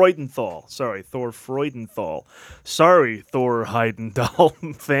Thor Freudenthal. Sorry, Thor Freudenthal. Sorry, Thor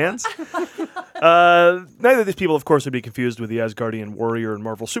Heyerdahl fans. Neither of these people, of course, would be confused with the Asgardian warrior and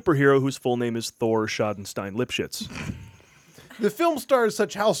Marvel superhero whose full name is Thor Schadenstein Lipschitz. The film stars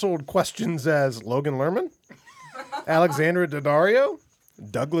such household questions as Logan Lerman, Alexandra Daddario,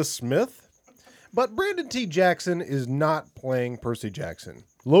 Douglas Smith. But Brandon T. Jackson is not playing Percy Jackson.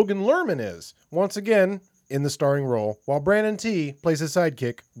 Logan Lerman is, once again, in the starring role, while Brandon T. plays his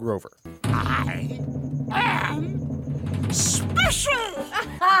sidekick, Grover. I am special!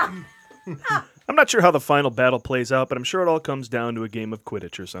 I'm not sure how the final battle plays out, but I'm sure it all comes down to a game of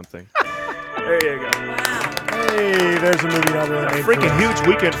Quidditch or something. There you go. Hey, there's a movie not really made. A freaking huge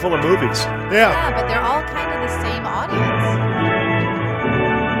weekend full of movies. Yeah, but they're all kind of the same audience.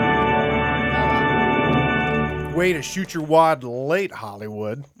 Way to shoot your wad late,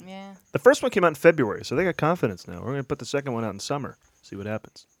 Hollywood. Yeah. The first one came out in February, so they got confidence now. We're going to put the second one out in summer. See what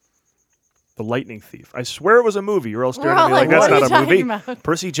happens. The Lightning Thief. I swear it was a movie. You're all staring at me like that's not a movie. About?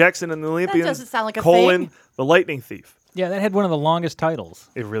 Percy Jackson and the Olympians. That doesn't sound like a colon, thing. The Lightning Thief. Yeah, that had one of the longest titles.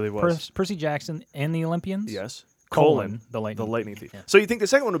 It really was. Percy Jackson and the Olympians? Yes. Colon, the Lightning Thief. Yeah. So you think the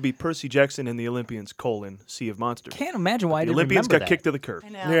second one would be Percy Jackson and the Olympians, Sea of Monsters. Can't imagine why I the didn't Olympians remember got that. kicked to the curb. I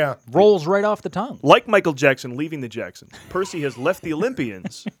know. Yeah. Rolls right off the tongue. Like Michael Jackson leaving the Jacksons, Percy has left the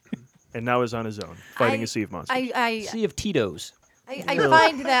Olympians and now is on his own, fighting a Sea of Monsters. Sea of Tito's. I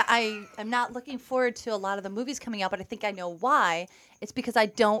find that I'm not looking forward to a lot of the movies coming out, but I think I know why. It's because I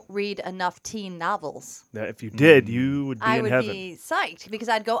don't read enough teen novels. Now, if you did, you would be in heaven. I would be psyched because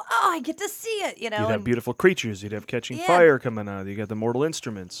I'd go, oh, I get to see it, you know. You'd have beautiful creatures. You'd have Catching Fire coming out. You got the Mortal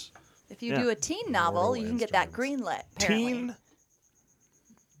Instruments. If you do a teen novel, you can get that greenlit, apparently. Teen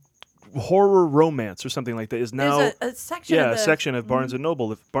horror romance or something like that is now There's a section a section of Barnes &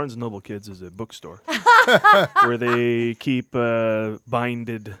 Noble. If Barnes & Noble Kids is a bookstore. where they keep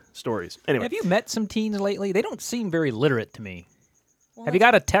binded stories. Anyway, Have you met some teens lately? They don't seem very literate to me. Have you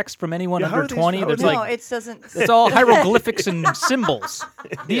got a text from anyone under 20 that's No, like, it doesn't. it's all hieroglyphics and symbols?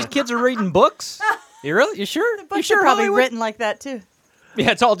 These kids are reading books? You really? You sure? The books you sure, are probably Hollywood? written like that too.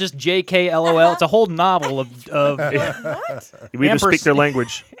 Yeah, it's all just JK LOL. It's a whole novel of we either speak their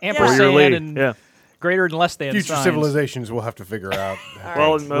language or you're ampersand lady. and greater and less than Future signs. civilizations we'll have to figure out.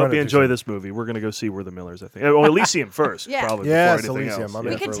 Well, I hope you enjoy this movie. We're going to go see We're the Millers, I think. Oh, Elysium first, Yeah. probably. Yes, before anything Elysium.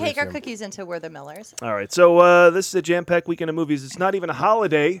 else. We can take our cookies into We're the Millers. All right, so this is a jam-packed weekend of movies. It's not even a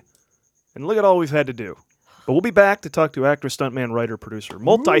holiday, and look at all we've had to do. But we'll be back to talk to actor, stuntman, writer, producer,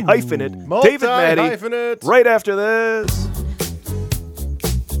 multi-hyphenate, David Mattey, right after this.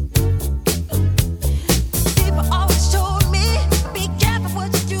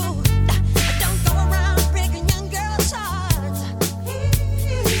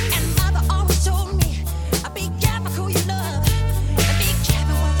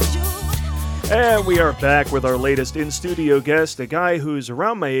 And we are back with our latest in-studio guest, a guy who's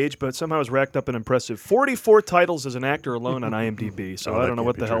around my age, but somehow has racked up an impressive 44 titles as an actor alone on IMDb. So I don't know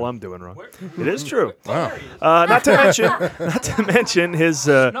what the hell I'm doing wrong. It is true. Wow. Not to mention his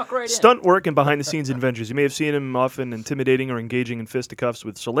stunt work and behind-the-scenes adventures. You may have seen him often intimidating or engaging in fisticuffs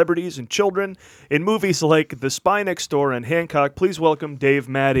with celebrities and children in movies like The Spy Next Door and Hancock. Please welcome Dave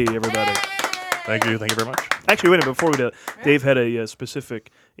Mattey, everybody. Thank you very much. Actually, wait a minute. Before we do that, Dave had a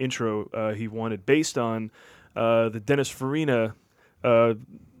specific intro he wanted based on the Dennis Farina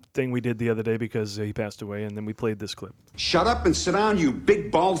thing we did the other day because he passed away, and then we played this clip. Shut up and sit down, you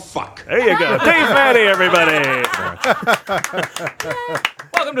big bald fuck. There you go. Dave Mattey, everybody.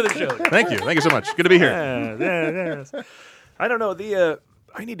 Welcome to the show. Thank you. Thank you so much. Good to be here. Yes. I don't know.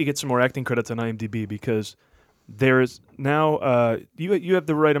 I need to get some more acting credits on IMDb because there's now you have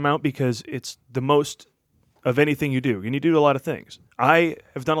the right amount because it's the most of anything you do. And you do a lot of things. I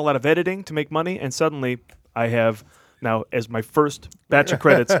have done a lot of editing to make money, and suddenly I have now as my first batch of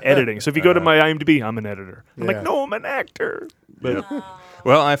credits editing. So if you go to my IMDb, I'm an editor. I'm like, no, I'm an actor. But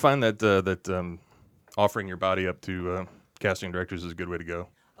well, I find that offering your body up to casting directors is a good way to go.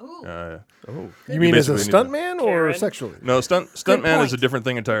 You mean as a stuntman or sexually? No, stuntman is a different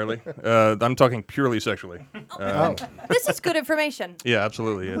thing entirely. I'm talking purely sexually. This is good information. Yeah,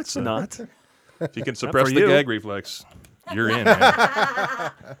 absolutely. It's not. If you can suppress the gag reflex, you're in.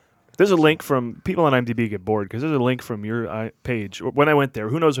 Man. There's a link from people on IMDb get bored because there's a link from your page. When I went there,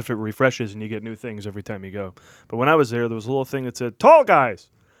 who knows if it refreshes and you get new things every time you go. But when I was there was a little thing that said tall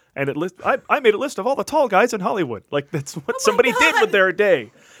guys. And I made a list of all the tall guys in Hollywood. Like, that's what somebody did with their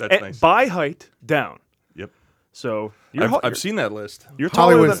day. That's nice. By height, down. Yep. So I've seen that list. You're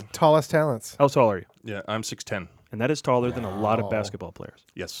taller Hollywood's than... tallest talents. How tall are you? Yeah, I'm 6'10". And that is taller than a lot of basketball players.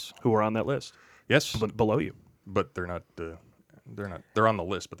 Yes. Who are on that list. Yes. Below you. But they're not... They're on the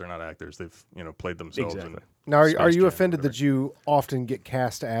list, but they're not actors. They've played themselves. Exactly. Now, are you offended that you often get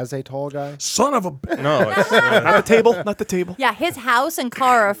cast as a tall guy? Son of a... No. It's, not the table. Not the table. Yeah, his house and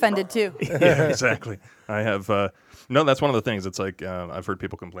car are offended too. Yeah, exactly. I have... no, that's one of the things. It's like I've heard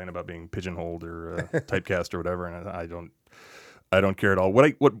people complain about being pigeonholed or typecast or whatever, and I don't care at all.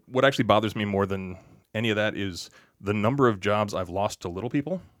 What actually bothers me more than any of that is the number of jobs I've lost to little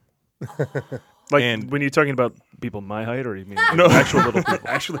people. Like when you're talking about people my height, or you mean actual little people?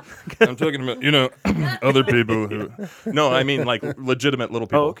 Actually, I'm talking about other people who. No, I mean like legitimate little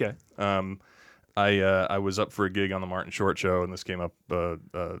people. Oh, okay. I was up for a gig on the Martin Short show, and this came up a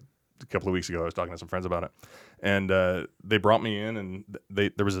couple of weeks ago. I was talking to some friends about it, and they brought me in, and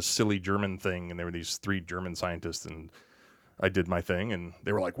there was a silly German thing, and there were these 3 German scientists, and I did my thing, and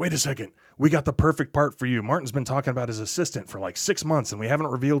they were like, wait a second, we got the perfect part for you. Martin's been talking about his assistant for like 6 months, and we haven't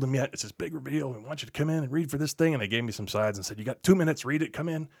revealed him yet. It's this big reveal. We want you to come in and read for this thing. And they gave me some sides and said, you got 2 minutes, read it, come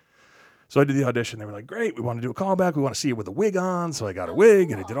in. So I did the audition. They were like, great, we want to do a callback. We want to see you with a wig on. So I got a wig,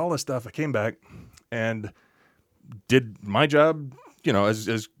 and I did all this stuff. I came back and did my job,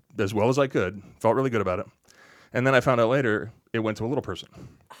 as well as I could. Felt really good about it. And then I found out later it went to a little person.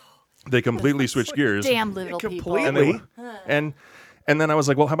 They completely switched gears. Damn little people. And then I was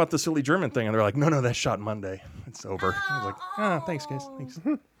like, well, how about the silly German thing? And they're like, no, that's shot Monday. It's over. I was like, thanks, guys. Thanks.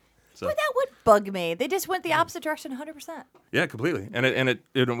 So, Boy, that would bug me. They just went the opposite direction 100%. Yeah, completely. And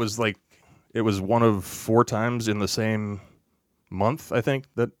it was like, it was one of 4 times in the same month, I think,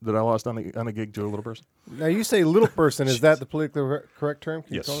 that I lost on a gig to a little person. Now, you say little person. Is that the politically correct term?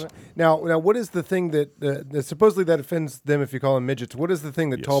 Can you call that? Now, what is the thing that supposedly that offends them if you call them midgets? What is the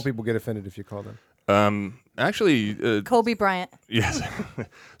thing that tall people get offended if you call them? Actually, Kobe Bryant. yes.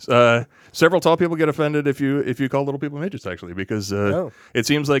 Several tall people get offended if you call little people midgets, actually, because it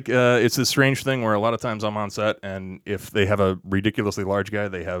seems like it's this strange thing where a lot of times I'm on set, and if they have a ridiculously large guy,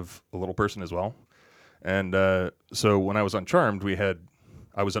 they have a little person as well. And so when I was on Charmed,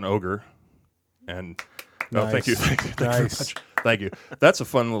 I was an ogre, and thank you very much. Thank you. That's a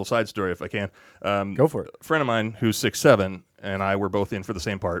fun little side story if I can. Go for it. A friend of mine who's 6'7", and I were both in for the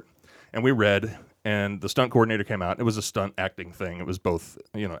same part, and we read, and the stunt coordinator came out. It was a stunt acting thing. It was both,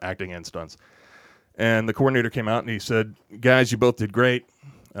 acting and stunts. And the coordinator came out and he said, "Guys, you both did great.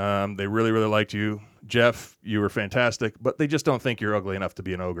 They really, really liked you. Jeff, you were fantastic, but they just don't think you're ugly enough to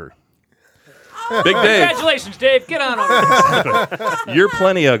be an ogre." Big Dave. Congratulations, Dave. Get on over. You're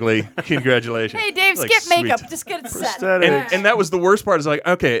plenty ugly. Congratulations. Hey, Dave, skip makeup. Just get it set. And that was the worst part. Is like,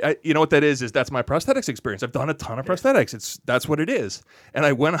 okay, you know what that is that's my prosthetics experience. I've done a ton of prosthetics. That's what it is. And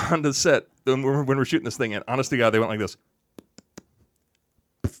I went on the set when we're shooting this thing, and honest to God, they went like this.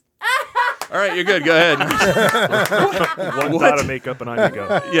 All right, you're good. Go ahead. One dot of makeup and on you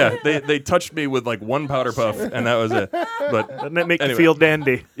go. Yeah, they touched me with like one powder puff, and that was it. But doesn't that make you feel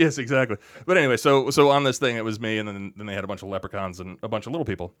dandy? Yes, exactly. But anyway, so on this thing, it was me, and then they had a bunch of leprechauns and a bunch of little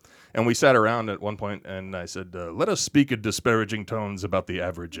people, and we sat around at one point, and I said, "Let us speak in disparaging tones about the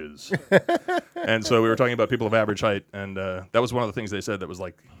averages." And so we were talking about people of average height, and that was one of the things they said that was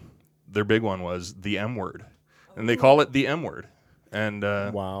like their big one was the M word, and they call it the M word, and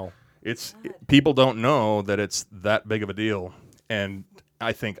wow. People don't know that it's that big of a deal, and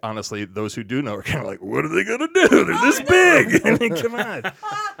I think honestly, those who do know are kind of like, "What are they gonna do? They're this big." I mean, come on.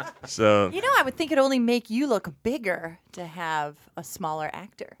 So I would think it'd only make you look bigger to have a smaller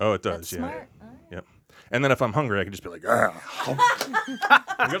actor. Oh, it does. That's yeah. Smart. Yep. And then if I'm hungry, I can just be like, "You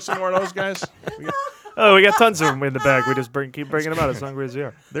got some more of those guys?" Oh, we got tons of them in the bag. We just keep bringing them out as hungry as you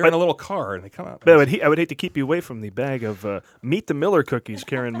are. They're in a little car, and they come out. But I would hate to keep you away from the bag of Meet the Miller cookies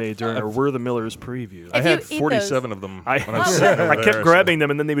Karen made during our We're the Millers preview. I had 47 of them. I kept grabbing them,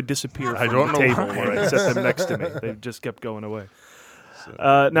 and then they would disappear I from don't the know table why. where I set them next to me. They just kept going away.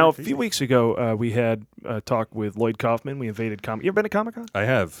 Now, a few weeks ago, we had a talk with Lloyd Kaufman. We invaded Comic. You ever been to Comic-Con? I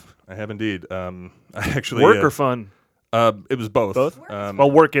have indeed. I actually work or fun? It was both. Both?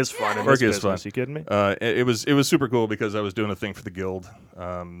 Well, work is fun. In work this is fun. business. You kidding me? It was super cool because I was doing a thing for the Guild,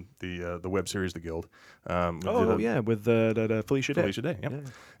 the web series, The Guild. With Felicia Day. Felicia Day. Yep.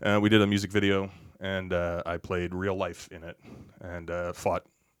 Yeah. We did a music video, and I played real life in it, and fought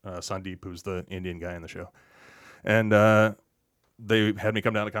Sandeep, who's the Indian guy in the show, and. They had me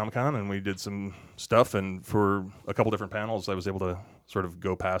come down to Comic-Con, and we did some stuff, and for a couple different panels, I was able to sort of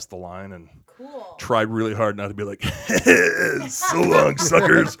go past the line and try really hard not to be like, "So long,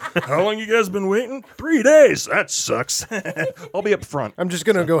 suckers. How long you guys been waiting? 3 days. That sucks." I'll be up front. I'm just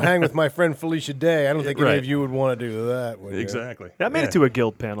going to go hang with my friend Felicia Day. I don't think any of you would want to do that. Would you? Exactly. Yeah, I made it to a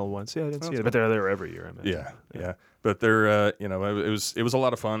Guild panel once. Yeah, I didn't see it, but they're there every year. I mean. Yeah. But they're, it was a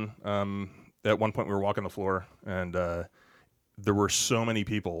lot of fun. At one point, we were walking the floor, and there were so many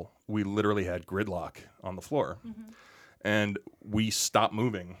people, we literally had gridlock on the floor. Mm-hmm. And we stopped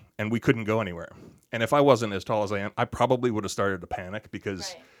moving, and we couldn't go anywhere. And if I wasn't as tall as I am, I probably would have started to panic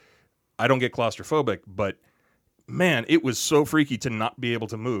because I don't get claustrophobic, but man, it was so freaky to not be able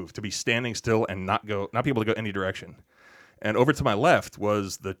to move, to be standing still and not be able to go any direction. And over to my left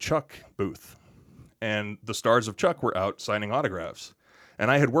was the Chuck booth. And the stars of Chuck were out signing autographs.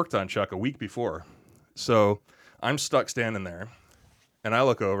 And I had worked on Chuck a week before. So I'm stuck standing there, and I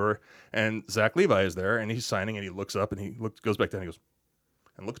look over, and Zach Levi is there, and he's signing, and he looks up, and he goes back down, and he goes,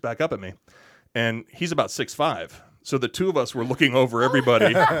 and looks back up at me, and he's about 6'5", so the two of us were looking over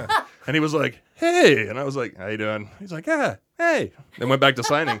everybody, and he was like, "Hey," and I was like, "How you doing?" He's like, "Yeah, hey," then went back to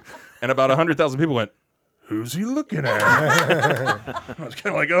signing, and about 100,000 people went, "Who's he looking at?" I was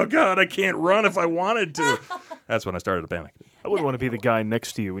kind of like, "Oh God, I can't run if I wanted to." That's when I started to panic. I wouldn't want to be the guy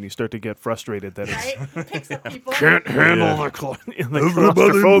next to you when you start to get frustrated that can't handle the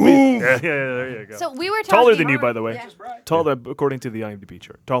claustrophobia. Yeah, there you go. So we were talking taller than you, by the way. Yeah. Taller, according to the IMDb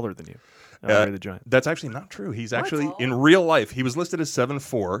chart. Taller than you. The Giant. That's actually not true. He's actually, in real life, he was listed as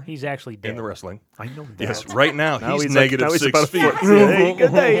 7'4". He's actually dead. In the wrestling. I know that. Yes, right now he's like, negative now 6 feet.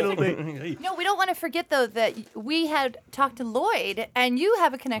 No, we don't want to forget, though, that we had talked to Lloyd, and you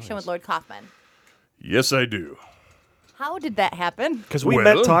have a connection with Lloyd Kaufman. Yes, I do. How did that happen? Because we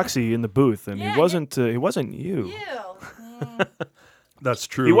met Toxie in the booth, and he wasn't you. That's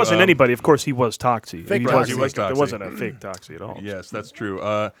true. He wasn't anybody. Of course, he was Toxie. He was Toxie. There wasn't a fake Toxie at all. Yes, that's true.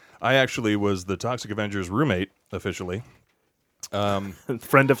 I actually was the Toxic Avengers roommate, officially.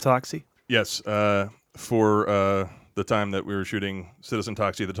 Friend of Toxie? Yes, for the time that we were shooting Citizen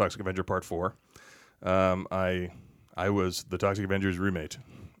Toxie, the Toxic Avenger Part 4. I was the Toxic Avenger's roommate.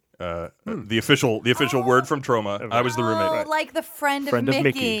 The official word from Troma. I was the roommate. Oh, like the friend of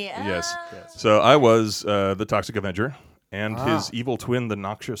Mickey. Yes. So I was the Toxic Avenger and his evil twin, the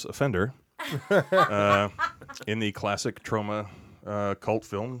Noxious Offender, in the classic Troma cult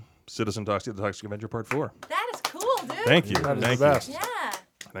film, Citizen Toxic, the Toxic Avenger Part 4. That is cool, dude. Thank you. That is Thank the you. best. Yeah.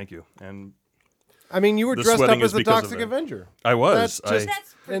 Thank you. And I mean, you were the dressed up sweating as is the because of Toxic that. Avenger. I was. That's just,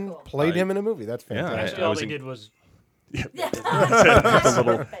 That's pretty and cool. played him in a movie. That's Yeah, fantastic. All they did was a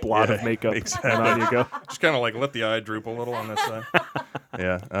little blot of makeup, exactly. and on you go. Just kind of like let the eye droop a little on this side.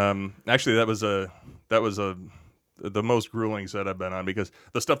 Yeah. Actually, that was the most grueling set I've been on, because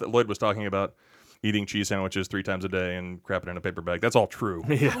the stuff that Lloyd was talking about, eating cheese sandwiches 3 times a day and crapping in a paper bag, that's all true.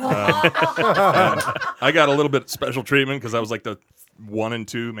 I got a little bit special treatment because I was like the 1 and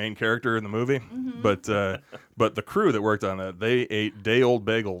 2 main character in the movie. But the crew that worked on that, they ate day-old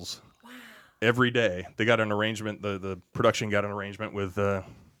bagels every day. They got an arrangement. The production got an arrangement with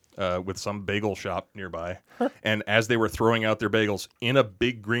some bagel shop nearby, and as they were throwing out their bagels in a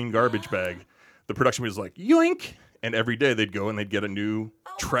big green garbage bag, the production was like, yoink! And every day they'd go and they'd get a new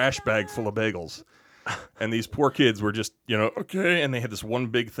trash bag full of bagels. And these poor kids were just, okay. And they had this one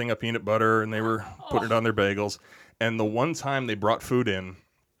big thing of peanut butter, and they were putting it on their bagels. And the one time they brought food in,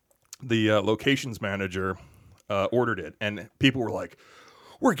 the locations manager ordered it, and people were like,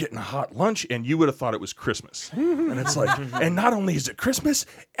 we're getting a hot lunch, and you would have thought it was Christmas. And it's like, and not only is it Christmas,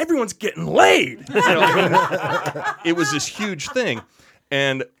 everyone's getting laid. It was this huge thing.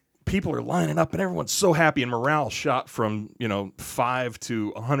 And people are lining up, and everyone's so happy, and morale shot from 5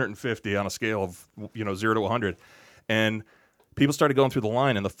 to 150 on a scale of 0 to 100. And people started going through the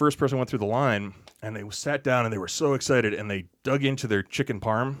line, and the first person went through the line, and they sat down, and they were so excited, and they dug into their chicken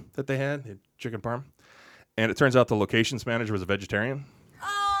parm that they had, chicken parm. And it turns out the locations manager was a vegetarian.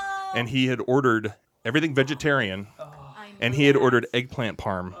 And he had ordered everything vegetarian, and he had ordered eggplant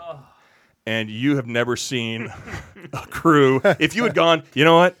parm. And you have never seen a crew. If you had gone, you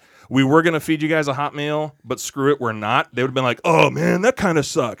know what? We were going to feed you guys a hot meal, but screw it, we're not. They would have been like, oh, man, that kind of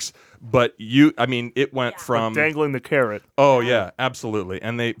sucks. But it went from dangling the carrot. Oh, yeah, absolutely.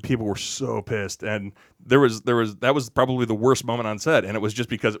 And people were so pissed. And that was probably the worst moment on set. And it was just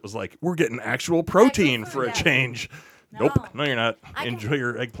because it was like, we're getting actual protein for a change. Nope. No, you're not. Enjoy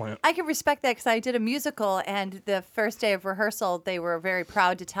your eggplant. I can respect that because I did a musical, and the first day of rehearsal, they were very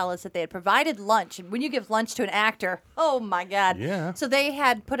proud to tell us that they had provided lunch. And when you give lunch to an actor, oh my God. Yeah. So they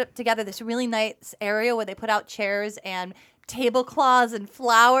had put up together this really nice area where they put out chairs and tablecloths and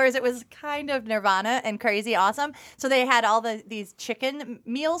flowers. It was kind of nirvana and crazy awesome. So they had all these chicken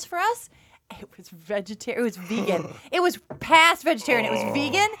meals for us. It was vegetarian. It was vegan. It was past vegetarian. It was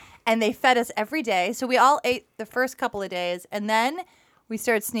vegan. And they fed us every day. So we all ate the first couple of days. And then we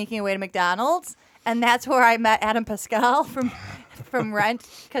started sneaking away to McDonald's. And that's where I met Adam Pascal from Rent,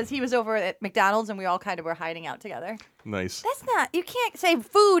 because he was over at McDonald's, and we all kind of were hiding out together. Nice. That's not, you can't say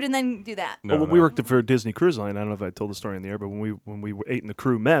food and then do that. No, when we worked for Disney Cruise Line, I don't know if I told the story in the air, but when we ate in the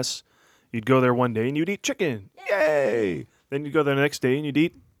crew mess, you'd go there one day and you'd eat chicken. Yay! Then you'd go there the next day and you'd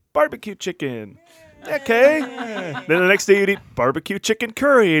eat barbecue chicken. Okay. Then the next day you'd eat barbecue chicken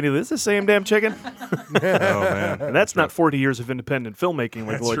curry. And this is the same damn chicken. Oh, man. And that's not 40 years of independent filming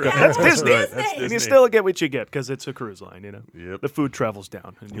like Lloyd. Right. That's Disney. Right. That's And you Disney. still get what you get because it's a cruise line, Yep. The food travels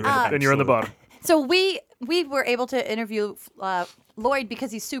down, and you're on the bottom. So we were able to interview Lloyd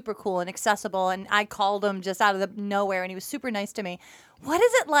because he's super cool and accessible, and I called him just out of the nowhere, and he was super nice to me. What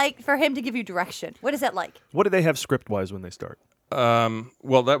is it like for him to give you direction? What is that like? What do they have script-wise when they start?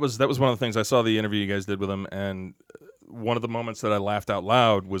 Well, that was one of the things. I saw the interview you guys did with him, and one of the moments that I laughed out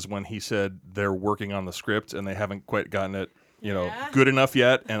loud was when he said they're working on the script and they haven't quite gotten it, good enough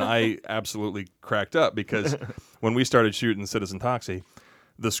yet. And I absolutely cracked up because when we started shooting Citizen Toxie,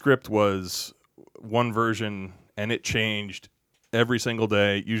 the script was one version and it changed every single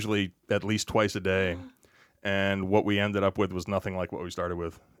day, usually at least twice a day. And what we ended up with was nothing like what we started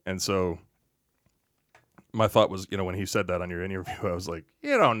with. And so my thought was, when he said that on your interview, I was like,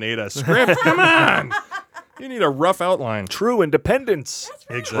 you don't need a script. Come on. You need a rough outline. True independence.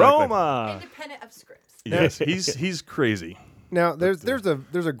 Right. Exactly. Roma. Independent of scripts. Yes, he's crazy. Now, there's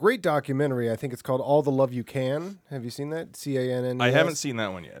a great documentary. I think it's called All the Love You Can. Have you seen that? CANN. I haven't seen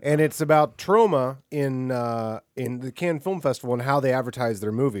that one yet. And it's about Troma in the Cannes Film Festival and how they advertise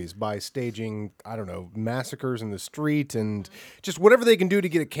their movies by staging, massacres in the street and just whatever they can do to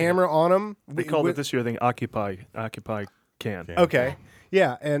get a camera on them. They called it this year, I think, Occupy can. Okay.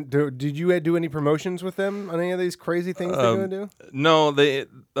 Yeah, and did you do any promotions with them on any of these crazy things they're going to do? No, the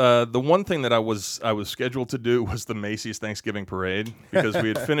one thing that I was scheduled to do was the Macy's Thanksgiving Parade because we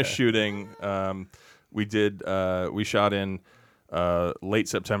had finished shooting. We shot in late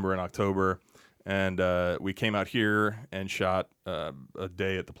September and October, and we came out here and shot a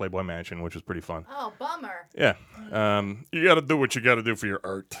day at the Playboy Mansion, which was pretty fun. Oh, bummer. Yeah. You got to do what you got to do for your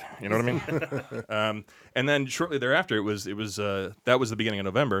art. You know what I mean? And then shortly thereafter, that was the beginning of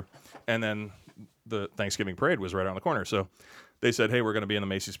November, and then the Thanksgiving parade was right around the corner. So they said, "Hey, we're going to be in the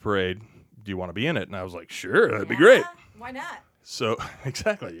Macy's parade. Do you want to be in it?" And I was like, "Sure, that'd be great." Why not? So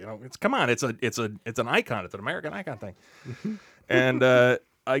exactly, you know, it's an icon. It's an American icon thing. And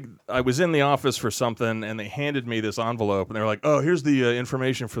I was in the office for something, and they handed me this envelope, and they were like, "Oh, here's the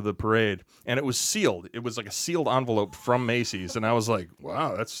information for the parade," and it was sealed. It was like a sealed envelope from Macy's, and I was like,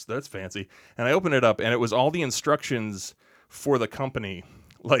 "Wow, that's fancy." And I opened it up, and it was all the instructions for the company,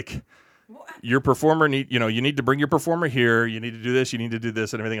 like your performer you need to bring your performer here, you need to do this, you need to do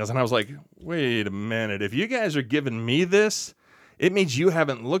this, and everything else. And I was like, "Wait a minute, if you guys are giving me this, it means you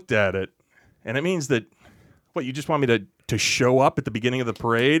haven't looked at it, and it means that what you just want me to show up at the beginning of the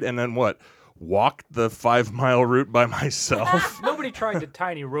parade and then what? Walk the 5-mile route by myself?" Nobody tried the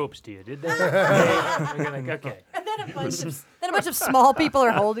tiny ropes to you, did they? Okay. And then a bunch of small people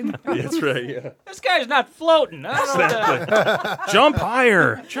are holding them. That's right, yeah. This guy's not floating. I don't know what Jump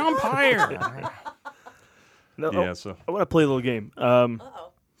higher. Jump higher. No, Yeah, so I want to play a little game.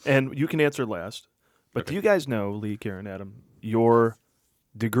 And you can answer last. But do you guys know, Lee, Karen, Adam, your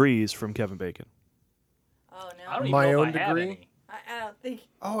degrees from Kevin Bacon? Oh, no. I don't even My know own if I have degree? any. I don't think.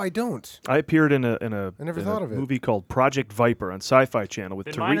 Oh, I don't. I appeared in a never thought of it. movie called Project Viper on Sci-Fi Channel with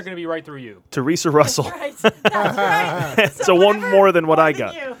Then mine are going to be right through you. Teresa Russell. That's right. So one more than what I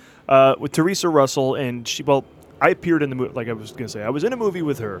than got. With Teresa Russell, and I appeared in the movie, like I was going to say. I was in a movie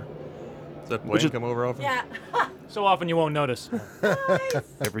with her. Does that plane come over often? Yeah. So often you won't notice.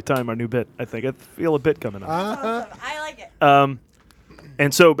 Every time our new bit. I feel a bit coming up. I like it. And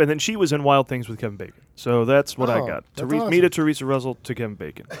then she was in Wild Things with Kevin Bacon. So that's what I got. That's Me to Teresa Russell to Kevin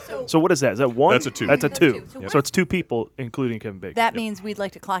Bacon. So what is that? Is that one? That's a two. That's a two. Yep. So it's two people, including Kevin Bacon. That means we'd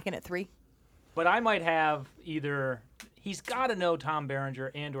like to clock in at 3. But I might have either he's got to know Tom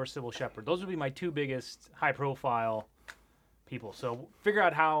Berenger and or Sybil Shepherd. Those would be my two biggest high-profile people. So figure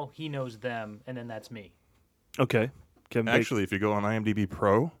out how he knows them, and then that's me. Okay. Kevin Bacon. Actually, if you go on IMDb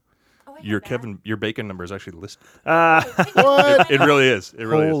Pro, your Bacon number is actually listed. What? It really is. It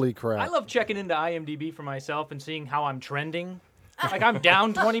really Holy is. crap. I love checking into IMDb for myself and seeing how I'm trending. Like I'm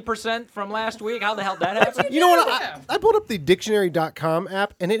down 20% from last week. How the hell did that happen? You know what? I pulled up the dictionary.com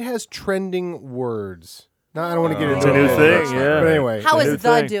app, and it has trending words. Now, I don't want to get into It's a new thing, yeah. But anyway. How It's a is new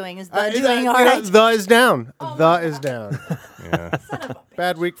the thing. doing? Is the doing all you know, right? the is down. Is down. Yeah.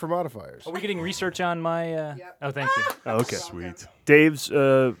 Bad week for modifiers. Are we getting research on my? Oh, thank you. Okay. Sweet. Dave's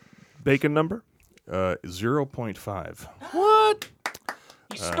Bacon number? 0.5. What?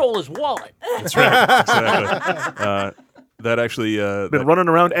 He stole his wallet. That's right. Exactly. That actually Been running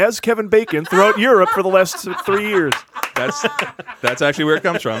around as Kevin Bacon throughout Europe for the last 3 years. that's actually where it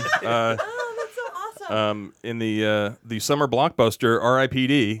comes from. Oh, that's so awesome. In the summer blockbuster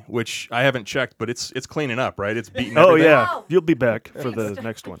R.I.P.D., which I haven't checked, but it's cleaning up, right? It's beating. Oh everything. yeah, Wow. you'll be back for the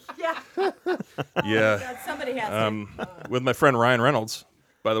next one. Yeah. Yeah. God, somebody has to. With my friend Ryan Reynolds.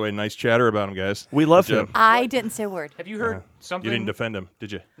 By the way, nice chatter about him, guys. We love Good him. job. I didn't say a word. Have you heard something? You didn't defend him,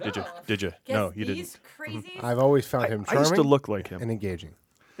 did you? Did you? Did you? No, you didn't. These crazies. I've always found him I used charming to look like him. and engaging.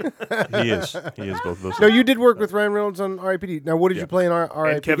 He is. He is both of those. No, you did work with Ryan Reynolds on R.I.P.D. Now, what did you play in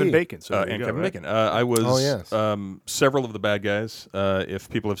R.I.P.D.? And Kevin Bacon. So there you and go, Kevin right? Bacon. I was Oh, yes. several of the bad guys. If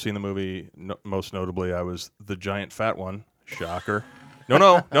people have seen the movie, most notably, I was the giant fat one. Shocker.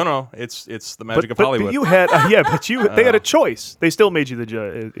 No. It's the magic of Hollywood. But you had, they had a choice. They still made you the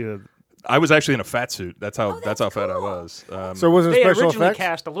judge. I was actually in a fat suit. That's how fat I was. So was it They special originally effects?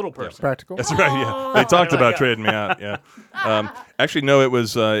 cast a little person. Practical? That's right. Yeah, they talked about trading me out. Yeah. Actually, no. It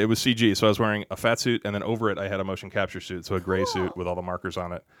was CG. So I was wearing a fat suit, and then over it, I had a motion capture suit, so a gray suit with all the markers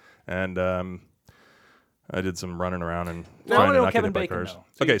on it, and I did some running around and trying to not get hit by cars.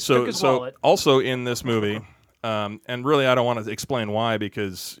 Okay, took his so wallet. also in this movie, and really, I don't want to explain why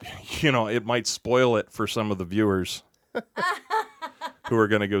because it might spoil it for some of the viewers who are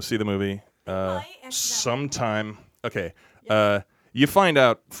going to go see the movie sometime. Okay. You find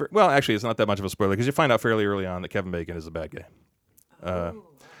out, actually, it's not that much of a spoiler because you find out fairly early on that Kevin Bacon is a bad guy.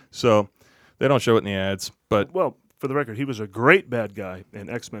 So they don't show it in the ads, but Well, for the record, he was a great bad guy in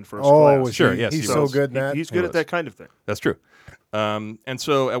X-Men First Oh, Class. was Sure, he? yes, He's he so was. good in that. He's good He at that kind of thing. that's true. And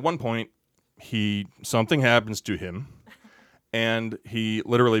so at one point, something happens to him, and he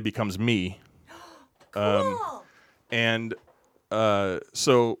literally becomes me. Cool.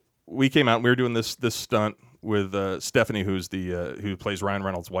 So we came out and we were doing this stunt with Stephanie, who's the who plays Ryan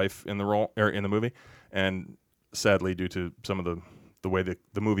Reynolds' wife in the role or in the movie, and sadly, due to some of the way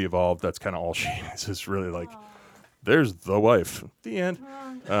the movie evolved, that's kind of all she is. It's really like, there's the wife. The end.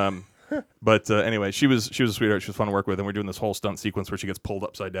 But anyway, she was a sweetheart. She was fun to work with, and we're doing this whole stunt sequence where she gets pulled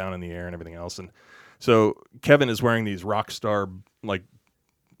upside down in the air and everything else. And so Kevin is wearing these rock star like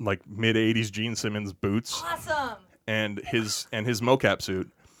mid '80s Gene Simmons boots. Awesome. And his mocap suit,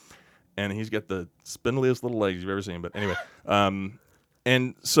 and he's got the spindliest little legs you've ever seen. But anyway,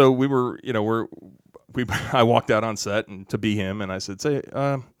 and so we were, I walked out on set and to be him, and I said, "Say,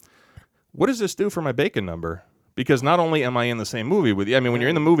 what does this do for my bacon number?" Because not only am I in the same movie with you, I mean, when you're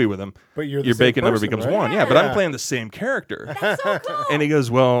in the movie with him, but your bacon number person, becomes right? 1. Yeah, but I'm playing the same character. That's so cool. And he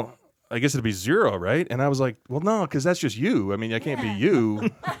goes, "Well, I guess it'd be 0, right?" And I was like, "Well, no, because that's just you. I mean, I can't be you."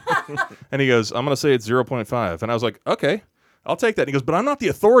 And he goes, "I'm going to say it's 0.5. And I was like, "Okay, I'll take that." And he goes, "But I'm not the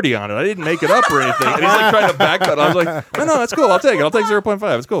authority on it. I didn't make it up or anything." And he's like trying to backpedal. I was like, "No, that's cool. I'll take it. I'll take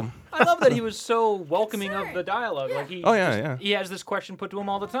 0.5. It's cool." I love that he was so welcoming of the dialogue. Like he, he has this question put to him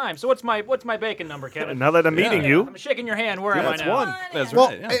all the time. So what's my bacon number, Kevin? Now that I'm meeting you, I'm shaking your hand. Where am I that's now? 1. That's Well,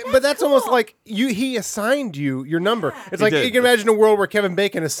 right. Yeah. but that's almost like he assigned you your number. It's He like did. you can imagine a world where Kevin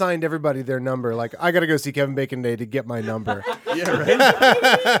Bacon assigned everybody their number. Like, I got to go see Kevin Bacon today to get my number. Yeah, right.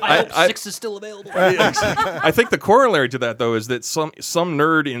 I hope 6 is still available. I think the corollary to that, though, is that some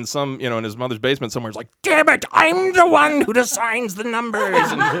nerd in in his mother's basement somewhere is like, "Damn it, I'm the one who assigns the numbers."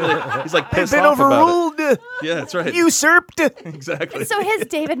 And he's like pissed off about it. Yeah, that's right. Usurped. Exactly. So his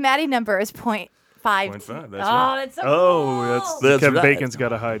David Mattey number is 0.5. 0.5, that's oh, right. that's so Oh, cool. that's Kevin right. Bacon's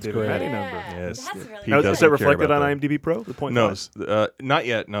got a high David Mattey number. Yes. That's really He Now, doesn't is that care reflected about on that. IMDb Pro? The 0.5? No, not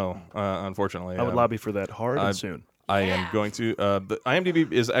yet. No, unfortunately. I would lobby for that hard and soon. I am going to. The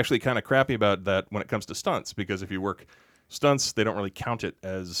IMDb is actually kind of crappy about that when it comes to stunts, because if you work stunts, they don't really count it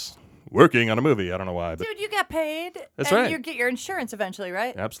as working on a movie. I don't know why, but Dude, you get paid. That's and right. You get your insurance eventually,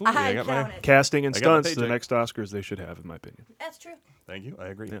 right? Absolutely. I got my count it. Casting and I got my stunts, the paycheck. next Oscars they should have, in my opinion. That's true. Thank you. I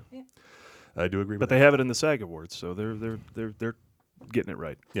agree. Yeah. I do agree. But with they that. have it in the SAG Awards, so they're getting it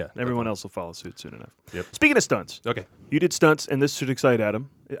right. Yeah, Everyone else will follow suit soon enough. Yep. Speaking of stunts, Okay. you did stunts, and this should excite Adam.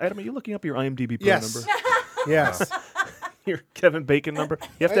 Adam, are you looking up your IMDb Pro Yes. number? Yes. Your Kevin Bacon number?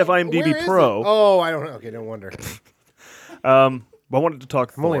 You have to have Where IMDb is Pro. it? Oh, I don't know. Okay, no wonder. But I wanted to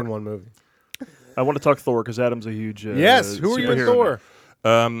talk I'm only Thor. in one movie. I want to talk Thor because Adam's a huge Yes. Who are you in superhero Thor?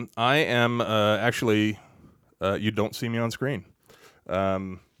 nerd. I am actually. You don't see me on screen.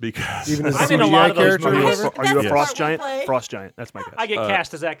 Because Even as a I'm in a CGI lot of those character or movies. whatever? Are you a Yes. frost giant? Frost giant. That's my guess. I get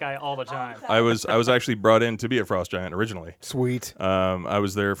cast as that guy all the time. I was actually brought in to be a frost giant originally. Sweet. I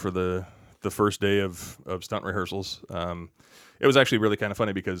was there for the first day of stunt rehearsals. It was actually really kind of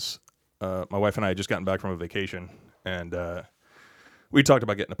funny because my wife and I had just gotten back from a vacation, and we talked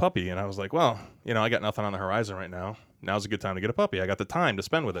about getting a puppy, and I was like, well, I got nothing on the horizon right now. Now's a good time to get a puppy. I got the time to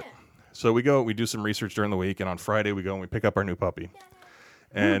spend with it. So we go, we do some research during the week, and on Friday we go and we pick up our new puppy.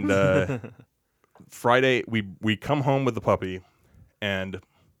 And Friday we come home with the puppy, and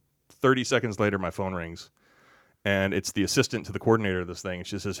 30 seconds later my phone rings. And it's the assistant to the coordinator of this thing.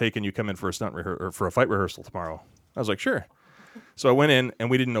 She says, "Hey, can you come in for a or for a fight rehearsal tomorrow?" I was like, "Sure." So I went in, and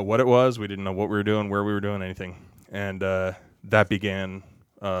we didn't know what it was. We didn't know what we were doing, where we were doing, anything. And that began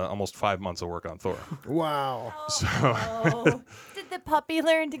almost 5 months of work on Thor. Wow. So Did the puppy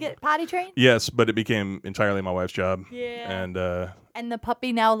learn to get potty trained? yes, but it became entirely my wife's job. Yeah. And And the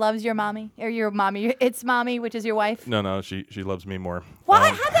puppy now loves your mommy, or your mommy. It's mommy, which is your wife. no, she loves me more. Why?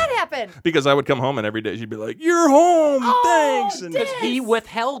 How'd that happen? Because I would come home, and every day she'd be like, "You're home, thanks." And Because he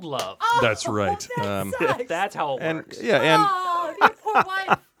withheld love. that's right. That's how it works. Oh, your poor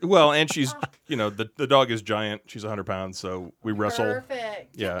wife. Well, and she's, the dog is giant. She's 100 pounds, so we wrestle.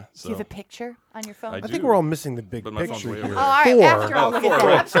 Perfect. Yeah. Do So you have a picture on your phone? I I do. think we're all missing the big But my phone's picture. way over here. there. all right. Thor. After I'll look at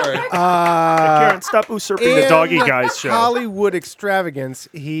that. Sorry. Karen, stop usurping the doggy And guys show. Hollywood extravagance.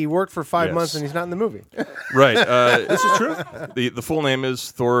 He worked for 5 Yes. months and he's not in the movie. Right. This is true. The full name is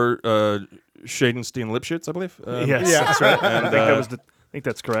Thor Shadenstein Lipschitz, I believe. Yes, Yeah. that's right. And, I think that was I think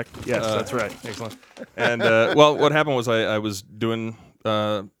that's correct. Yes, that's right. Excellent. And well, what happened was I was doing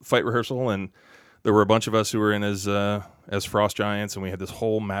fight rehearsal, and there were a bunch of us who were in as frost giants, and we had this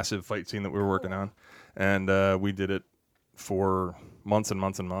whole massive fight scene that we were working on, and we did it for months and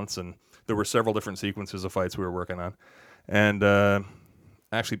months and months, and there were several different sequences of fights we were working on, and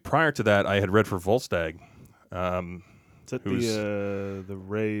actually prior to that, I had read for Volstagg. Is that the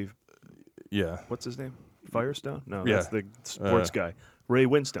Ray? Yeah. What's his name? Firestone? No, Yeah. that's the sports guy. Ray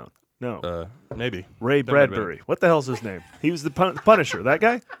Winstone. No. Maybe. Ray That might have been- Bradbury. What the hell's his name? He was the Punisher. That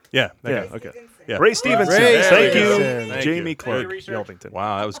guy? Yeah. That Yeah. guy. Okay. Yeah. Ray Stevenson. Ray Thank Stevenson. you, Thank Jamie you. Clark Great research. Yelvington.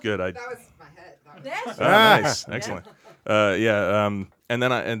 Wow, that was good. That was my head. Nice, excellent.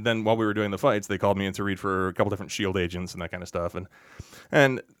 And then while we were doing the fights, they called me in to read for a couple different Shield agents and that kind of stuff.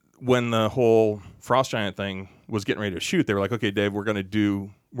 And when the whole Frost Giant thing was getting ready to shoot, they were like, "Okay, Dave, we're gonna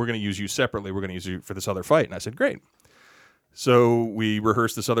use you separately. We're gonna use you for this other fight." And I said, "Great." So we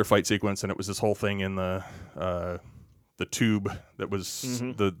rehearsed this other fight sequence, and it was this whole thing in the tube that was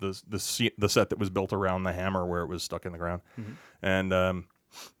the set that was built around the hammer where it was stuck in the ground, and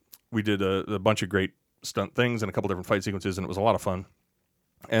we did a bunch of great stunt things and a couple different fight sequences, and it was a lot of fun.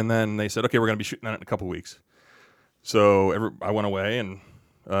 And then they said, "Okay, we're going to be shooting that in a couple weeks." So I went away, and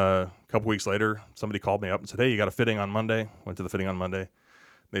a couple weeks later, somebody called me up and said, "Hey, you got a fitting on Monday?" Went to the fitting on Monday.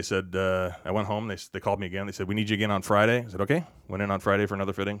 They said, I went home. They called me again. They said, "We need you again on Friday." I said, "Okay." Went in on Friday for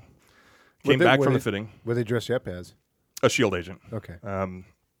another fitting. Came back from the fitting. What they dress you up as? A Shield agent. Okay.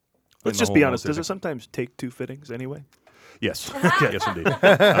 Let's just be honest. Does it sometimes take 2 fittings anyway? Yes. Yes, indeed.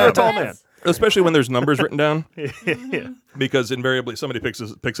 You're a tall man. Especially when there's numbers written down. Yeah. Because invariably somebody picks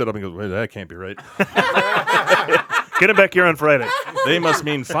it up and goes, "Wait, that can't be right." Get him back here on Friday. They must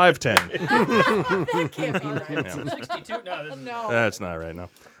mean 5'10". That can't be right. Yeah. 62? No. That's not right, no.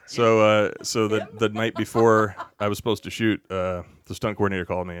 So the night before I was supposed to shoot, the stunt coordinator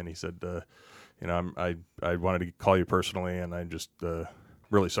called me and he said, I wanted to call you personally, and I'm just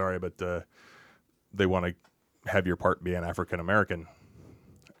really sorry, but they want to have your part be an African American.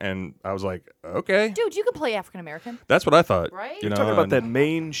 And I was like, okay. Dude, you can play African American. That's what I thought. Right? You're talking about that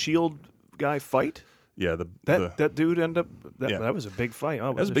main Shield guy fight? Yeah, that dude ended up. That was a big fight. Oh,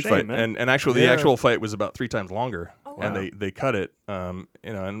 it was a big shame, fight, man. and actually the actual fight was about 3 times longer, and wow. they cut it. And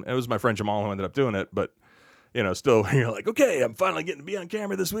it was my friend Jamal who ended up doing it, but still you're like, okay, I'm finally getting to be on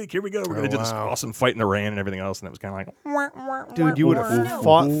camera this week. Here we go. We're gonna do this awesome fight in the rain and everything else, and it was kind of like, dude, you would have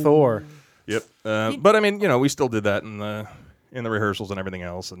fought Thor. Yep. But I mean, we still did that in the rehearsals and everything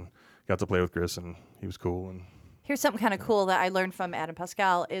else, and got to play with Chris, and he was cool. And Here's something kind of cool that I learned from Adam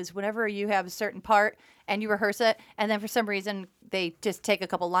Pascal is whenever you have a certain part and you rehearse it, and then for some reason they just take a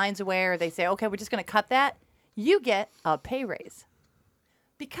couple lines away, or they say, okay, we're just going to cut that, you get a pay raise.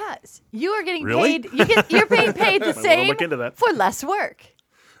 Because you are getting paid, you're being paid the same look into that. for less work.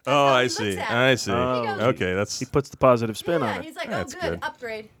 I see. Okay, he puts the positive spin on it. He's like, That's good.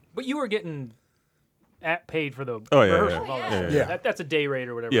 upgrade. But you were getting paid for the Oh, yeah, rehearsal. yeah. All that. Yeah. That's a day rate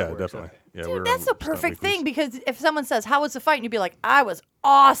or whatever. Yeah, it works definitely. out. Yeah, Dude, that's the perfect thing, because if someone says, how was the fight? And you'd be like, I was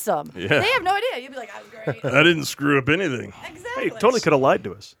awesome. Yeah. They have no idea. You'd be like, I was great. I didn't screw up anything. Hey, totally could have lied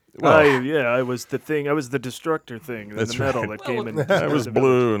to us. Well- I was the thing. I was the destructor thing. That's the metal right. that came in. I was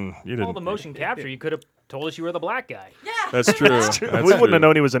blue, and you All didn't. the motion capture, you could have told us you were the black guy. Yeah. That's true. That's true. We wouldn't have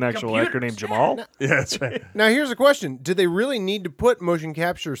known he was an actual actor named Jamal. Yeah, that's right. Now here's a question: did they really need to put motion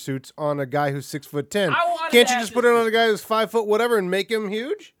capture suits on a guy who's 6'10"? I wanted Can't to you ask just put it on a guy who's 5 foot whatever and make him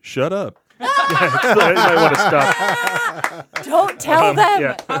huge? Shut up. You might want to stop. Don't tell them.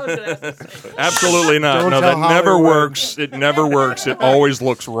 Yeah. I was going to ask the same. Absolutely not. Don't No, tell that never Hollywood. works. It never works. It always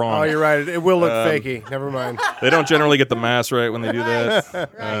looks wrong. Oh, you're right. It will look fakey. Never mind. They don't generally get the mass right when they do that.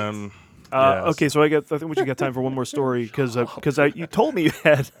 Right. Yes. Okay, so I think we should get time for one more story because you told me you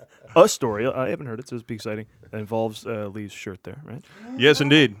had a story. I haven't heard it, so it's be exciting. That involves Lee's shirt there, right? Yes,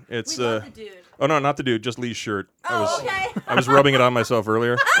 indeed. It's We love the dude. Oh no, not the dude, just Lee's shirt. Okay. I was rubbing it on myself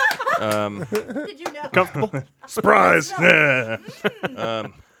earlier. Did you know? Comfortable? Surprise!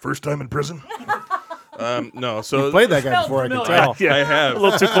 First time in prison. No, so You played that guy before, I can tell. Yeah, I have. a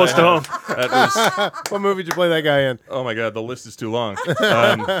little too close to home. That was. What movie did you play that guy in? Oh my God, the list is too long.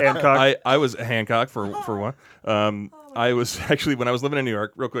 Hancock. I was Hancock for one. I was actually, when I was living in New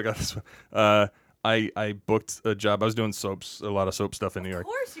York, real quick on this one. I booked a job. I was doing soaps, a lot of soap stuff in New York. Of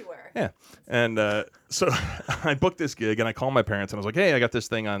course you were. Yeah, and so I booked this gig, and I called my parents, and I was like, "Hey, I got this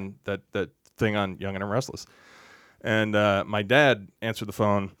thing on that thing on Young and Restless," and my dad answered the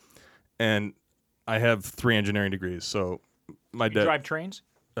phone, and I have 3 engineering degrees, so my You dad drive trains?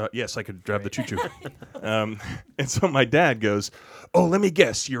 Yes, I could drive the choo-choo. And so my dad goes, "Oh, let me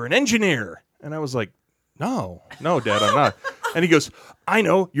guess, you're an engineer," and I was like, No, Dad, I'm not. And he goes, "I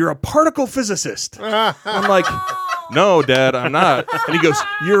know, you're a particle physicist." I'm like, "No, Dad, I'm not." And he goes,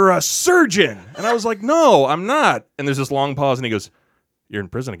 "You're a surgeon." And I was like, "No, I'm not." And there's this long pause, and he goes, "You're in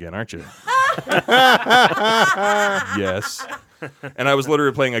prison again, aren't you?" Yes. And I was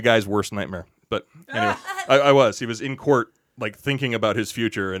literally playing a guy's worst nightmare. But anyway, I was. He was in court, like, thinking about his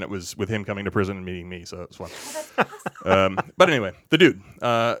future, and it was with him coming to prison and meeting me, so it was fun. But anyway, the dude,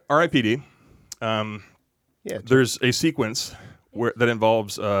 R.I.P.D. Yeah, There's a sequence that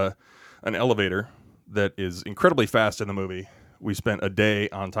involves an elevator that is incredibly fast in the movie. We spent a day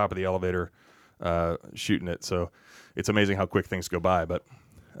on top of the elevator shooting it, so it's amazing how quick things go by. But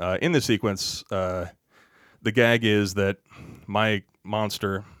in this sequence, the gag is that my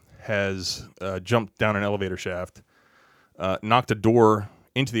monster has jumped down an elevator shaft, knocked a door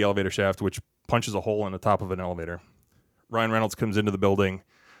into the elevator shaft, which punches a hole in the top of an elevator. Ryan Reynolds comes into the building,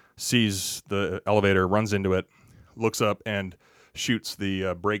 sees the elevator, runs into it, looks up, and shoots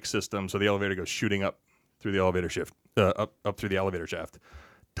the brake system, so the elevator goes shooting up through the elevator shaft. Up through the elevator shaft.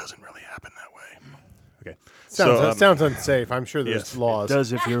 Doesn't really happen that way. Okay. Sounds unsafe. I'm sure there's laws. It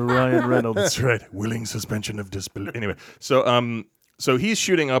does if you're Ryan Reynolds. That's right. Willing suspension of disbelief. Anyway, so he's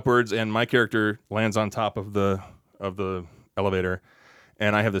shooting upwards, and my character lands on top of the elevator,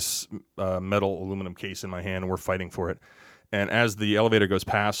 and I have this metal aluminum case in my hand, and we're fighting for it. And as the elevator goes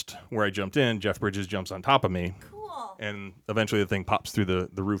past where I jumped in, Jeff Bridges jumps on top of me. Cool. And eventually the thing pops through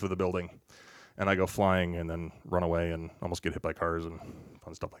the roof of the building, and I go flying and then run away and almost get hit by cars and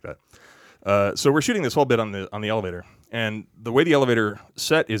fun stuff like that. So we're shooting this whole bit on the elevator, and the way the elevator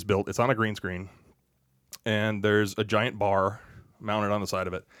set is built, it's on a green screen, and there's a giant bar mounted on the side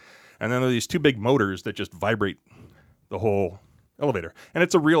of it, and then there are these two big motors that just vibrate the whole elevator, and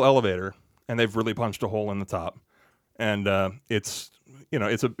it's a real elevator, and they've really punched a hole in the top, and it's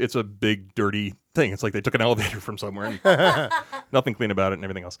a big dirty thing. It's like they took an elevator from somewhere and nothing clean about it and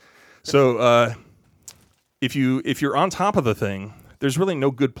everything else. So if you're on top of the thing, there's really no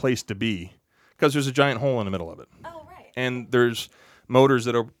good place to be because there's a giant hole in the middle of it. Oh, right. And there's motors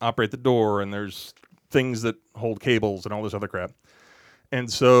that operate the door, and there's things that hold cables and all this other crap.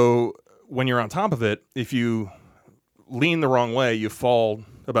 And so when you're on top of it, if you lean the wrong way, you fall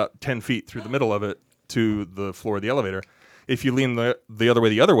about 10 feet through the middle of it to the floor of the elevator. If you lean the wrong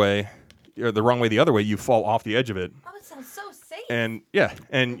way the other way, you fall off the edge of it. Oh, it sounds so safe. And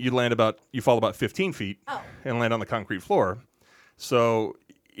you fall about 15 feet and land on the concrete floor. So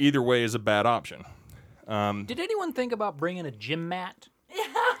either way is a bad option. Did anyone think about bringing a gym mat?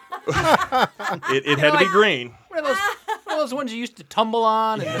 It had to be green. One of those ones you used to tumble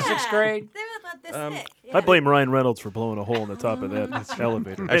on in the 6th grade? They were about this thick. I blame Ryan Reynolds for blowing a hole in the top of that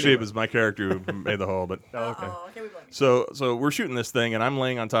elevator. Actually, it was my character who made the hole. But okay. So we're shooting this thing, and I'm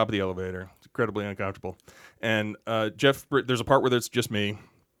laying on top of the elevator. It's incredibly uncomfortable. And there's a part where it's just me.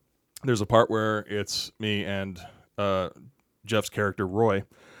 There's a part where it's me and Jeff's character, Roy.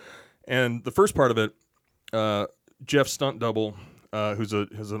 And the first part of it, Jeff's stunt double, who's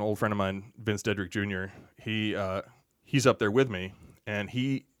an old friend of mine, Vince Dedrick Jr., he's up there with me, and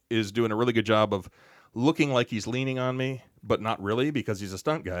he is doing a really good job of looking like he's leaning on me, but not really because he's a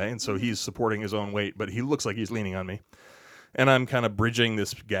stunt guy, and so he's supporting his own weight, but he looks like he's leaning on me. And I'm kind of bridging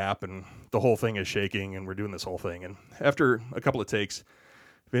this gap, and the whole thing is shaking, and we're doing this whole thing. And after a couple of takes,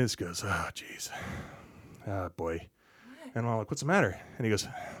 Vince goes, "Oh, jeez. Oh, boy." And I'm like, "What's the matter?" And he goes,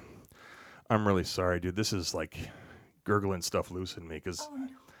 "I'm really sorry, dude. This is like gurgling stuff loose in me because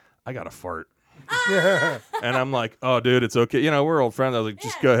I got a fart." And I'm like, "Oh, dude, it's okay. We're old friends." I was like,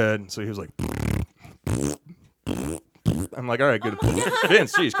 "Just go ahead." And so he was like, I'm like, "All right, good."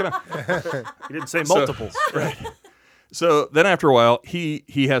 Vince, geez, come on. He didn't say multiples. Right. So then after a while, he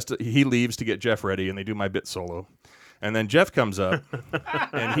leaves to get Jeff ready, and they do my bit solo. And then Jeff comes up,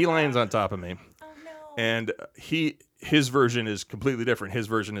 and he lands on top of me. Oh, no. And his version is completely different. His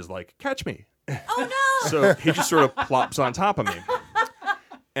version is like, "Catch me." Oh, no. So he just sort of plops on top of me.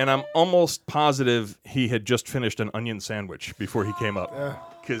 And I'm almost positive he had just finished an onion sandwich before he came up.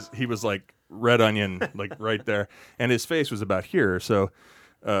 Because he was like red onion, like right there. And his face was about here. So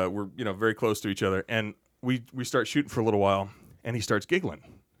we're very close to each other. And we start shooting for a little while, and he starts giggling.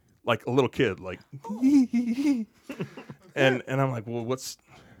 Like a little kid, like and I'm like, "Well,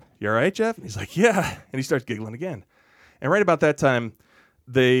 you all right, Jeff?" And he's like, "Yeah." And he starts giggling again. And right about that time,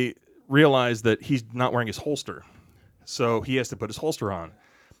 they realize that he's not wearing his holster. So he has to put his holster on.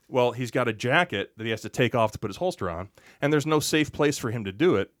 Well, he's got a jacket that he has to take off to put his holster on, and there's no safe place for him to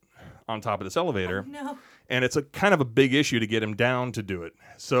do it on top of this elevator. Oh, no. And it's a kind of a big issue to get him down to do it.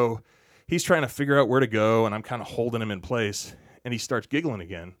 So he's trying to figure out where to go, and I'm kind of holding him in place, and he starts giggling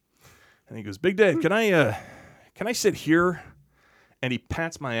again. And he goes, "Big Dad, can I sit here?" And he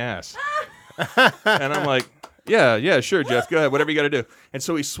pats my ass. And I'm like, yeah, sure, Jeff, go ahead, whatever you got to do. And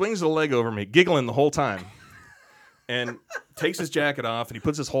so he swings the leg over me, giggling the whole time, and takes his jacket off, and he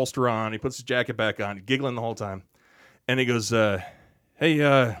puts his holster on, he puts his jacket back on, giggling the whole time. And he goes, "Hey,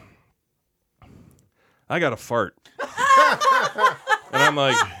 I got a fart." And I'm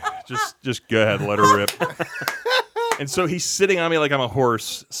like, just go ahead, let her rip. And so he's sitting on me like I'm a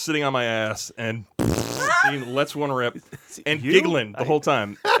horse, sitting on my ass, and scene lets one rip, and giggling the whole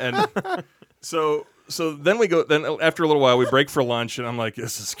time. And so then we go. Then after a little while, we break for lunch, and I'm like,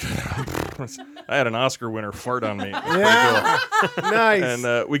 "This is good." I had an Oscar winner fart on me. Yeah, cool. Nice.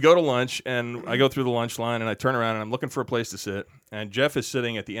 And we go to lunch, and I go through the lunch line, and I turn around, and I'm looking for a place to sit. And Jeff is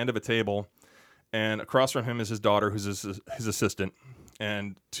sitting at the end of a table, and across from him is his daughter, who's his assistant.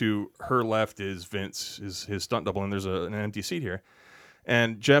 And to her left is Vince, is his stunt double, and there's an empty seat here.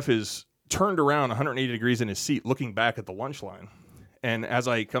 And Jeff is turned around 180 degrees in his seat, looking back at the lunch line. And as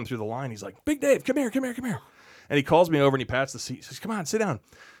I come through the line, he's like, "Big Dave, come here. And he calls me over and he pats the seat. He says, "Come on, sit down."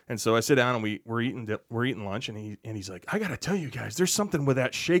 And so I sit down and we're eating lunch, and he's like, "I gotta tell you guys, there's something with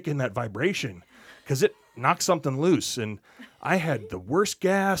that shaking, that vibration, because it knocked something loose, and I had the worst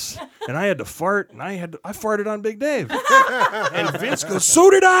gas, and I had to fart, and I farted on Big Dave." And Vince goes, "So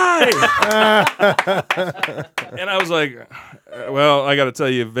did I." And I was like, "Well, I got to tell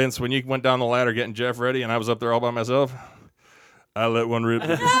you, Vince, when you went down the ladder getting Jeff ready, and I was up there all by myself, I let one rip.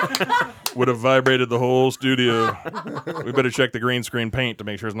 Would have vibrated the whole studio. We better check the green screen paint to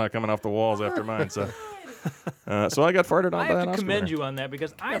make sure it's not coming off the walls after mine." So I got farted on I by have an to Oscar commend winner. you on that,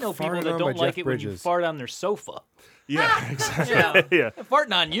 because I know people farted that on don't by like Jeff it when you Bridges. fart on their sofa. Yeah, exactly. Yeah.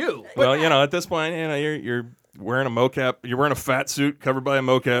 Farting on you. Well, at this point, you're wearing a mocap. You're wearing a fat suit covered by a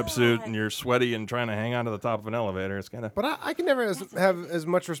mocap suit, and you're sweaty and trying to hang on to the top of an elevator. It's kind of. But I can never have as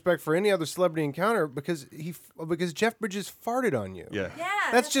much respect for any other celebrity encounter because Jeff Bridges farted on you. Yeah.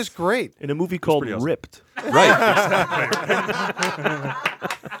 That's just great. In a movie called pretty awesome. Ripped. Right.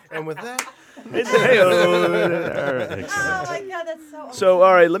 And with that, All right. Oh my God, that's so awesome. So,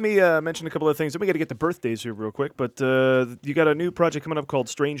 all right, let me mention a couple of things. Then we got to get to birthdays here real quick. But you got a new project coming up called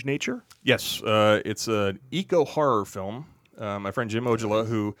Strange Nature? Yes, it's an eco horror film. My friend Jim Ojala,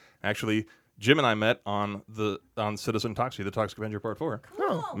 who actually Jim and I met on Citizen Toxie, the Toxic Avenger Part 4,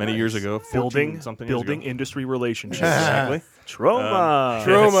 many years ago. Building years ago. industry relationships. Exactly. Trauma.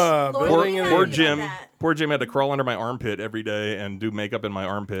 Poor Jim had to crawl under my armpit every day and do makeup in my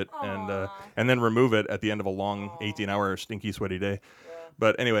armpit and then remove it at the end of a long 18-hour stinky, sweaty day.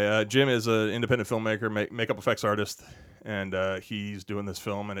 But anyway, Jim is an independent filmmaker, makeup effects artist, and he's doing this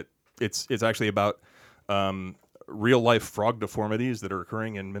film, and it's actually about real-life frog deformities that are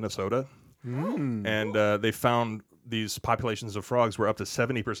occurring in Minnesota. And they found these populations of frogs where up to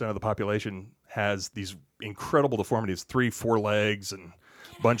 70% of the population has these incredible deformities, 3-4 legs and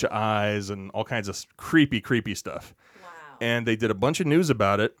a bunch of eyes and all kinds of creepy stuff. Wow. And they did a bunch of news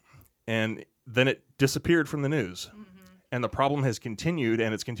about it, and then it disappeared from the news. And the problem has continued,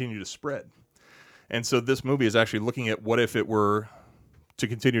 and it's continued to spread. And so this movie is actually looking at what if it were to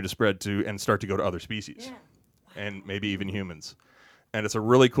continue to spread to and start to go to other species and maybe even humans. And it's a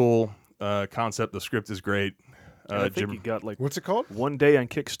really cool concept. The script is great. I think you got what's it called? One day on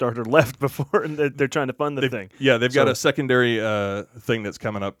Kickstarter left before, and they're trying to fund the thing. Yeah, they've got a secondary thing that's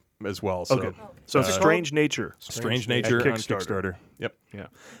coming up as well. So, okay. So Strange Nature. Strange Nature on Kickstarter. Kickstarter. Yep. Yeah.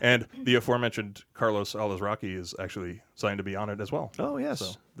 And the aforementioned Carlos Alazraqui is actually signed to be on it as well. Oh, yes.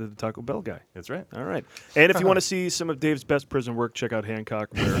 So. The Taco Bell guy. That's right. All right. And if you want to see some of Dave's best prison work, check out Hancock.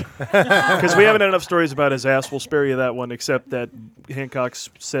 Because we haven't had enough stories about his ass. We'll spare you that one, except that Hancock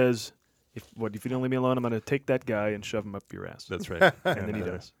says, if you don't leave me alone, I'm going to take that guy and shove him up your ass. That's right. And then he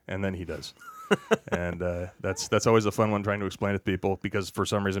does. And then he does. And that's always a fun one trying to explain it to people, because for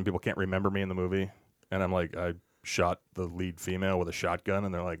some reason people can't remember me in the movie. And I'm like, I shot the lead female with a shotgun,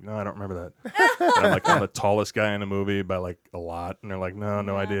 and they're like, no, I don't remember that. And I'm like, I'm the tallest guy in the movie by like a lot, and they're like,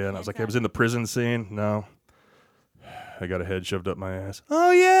 no idea. And I was like, I was in the prison scene. No, I got a head shoved up my ass.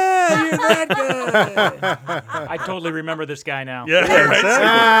 Oh yeah, you're that guy. I totally remember this guy now. Yeah, right.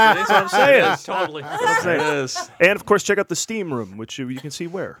 That's what I'm saying. Totally. Yes. And of course, check out the Steam Room, which you can see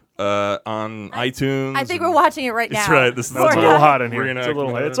where on iTunes. I think we're watching it right now. That's right. This is it's a little hot in here.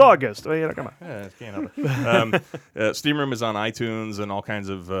 It's August. Come on. Yeah, can't help it. Steam Room is on iTunes and all kinds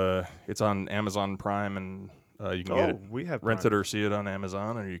of. It's on Amazon Prime, and you can get it. We have rent Prime. it or see it on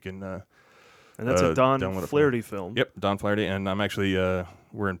Amazon, or you can. And that's a Don download it Flaherty film. Yep, Don Flaherty, and I'm actually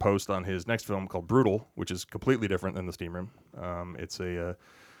we're in post on his next film called Brutal, which is completely different than the Steam Room. It's a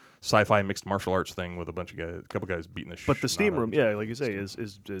sci-fi mixed martial arts thing with a couple guys beating the shit. But the Steam Room, yeah, like you say,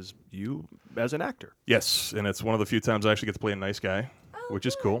 is you as an actor. Yes, and it's one of the few times I actually get to play a nice guy, which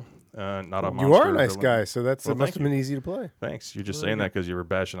is cool. Not a monster. You are a nice villain. guy, so it Well, must have been easy to play. Thanks. You're just saying that because you were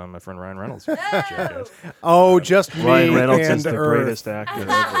bashing on my friend Ryan Reynolds. Oh, just me Ryan Reynolds and is the Earth. greatest actor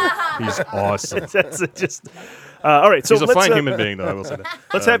ever. He's awesome. That's just all right. So he's a let's, fine human being, though. I will say that.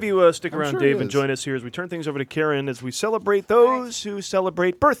 Let's have you stick I'm around, sure Dave, he and is. join us here as we turn things over to Karen as we celebrate those who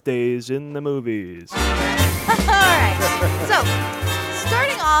celebrate birthdays in the movies. All right. So,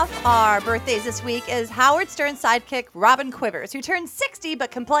 Starting off our birthdays this week is Howard Stern's sidekick, Robin Quivers, who turned 60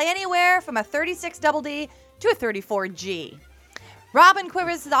 but can play anywhere from a 36 double D to a 34 G. Robin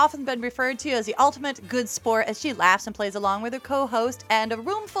Quivers has often been referred to as the ultimate good sport as she laughs and plays along with her co-host and a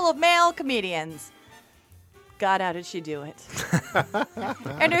room full of male comedians. God, how did she do it?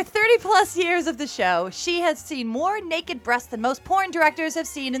 In her 30-plus years of the show, she has seen more naked breasts than most porn directors have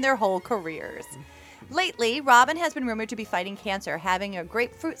seen in their whole careers. Lately, Robin has been rumored to be fighting cancer, having a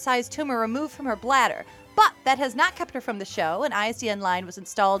grapefruit-sized tumor removed from her bladder. But that has not kept her from the show. An ISDN line was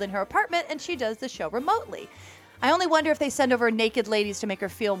installed in her apartment, and she does the show remotely. I only wonder if they send over naked ladies to make her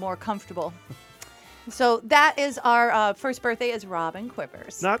feel more comfortable. So that is our first birthday is Robin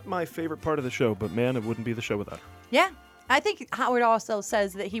Quivers. Not my favorite part of the show, but man, it wouldn't be the show without her. Yeah. I think Howard also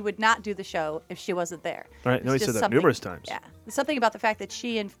says that he would not do the show if she wasn't there. All right. No, he said that numerous times. Yeah. There's something about the fact that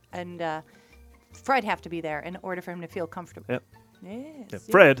she and Fred have to be there in order for him to feel comfortable. Yep. Yes, Yeah,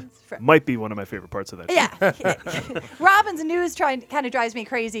 Fred yes. might be one of my favorite parts of that show. Yeah. Robin's news kind of drives me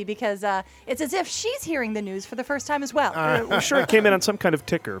crazy because it's as if she's hearing the news for the first time as well. Well, sure, it came in on some kind of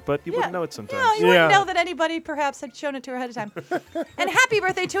ticker, but you wouldn't know it sometimes. No, you wouldn't know that anybody perhaps had shown it to her ahead of time. And happy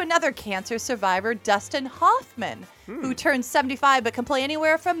birthday to another cancer survivor, Dustin Hoffman, who turned 75 but can play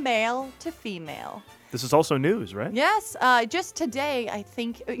anywhere from male to female. This is also news, right? Yes. Just today, I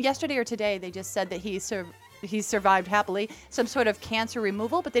think, yesterday or today, they just said that he survived happily some sort of cancer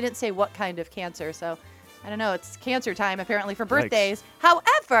removal, but they didn't say what kind of cancer. So I don't know. It's cancer time apparently for birthdays. Yikes.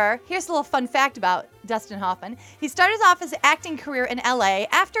 However, here's a little fun fact about Dustin Hoffman. He started off his acting career in LA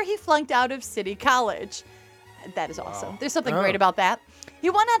after he flunked out of City College. That is awesome. There's something great about that. He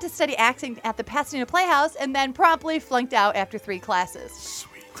went on to study acting at the Pasadena Playhouse and then promptly flunked out after 3 classes. Sweet.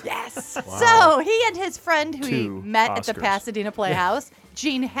 Yes. Wow. So he and his friend who he met at the Pasadena Playhouse,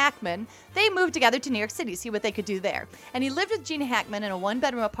 Gene Hackman, they moved together to New York City, see what they could do there. And he lived with Gene Hackman in a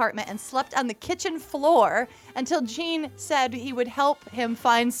 1-bedroom apartment and slept on the kitchen floor until Gene said he would help him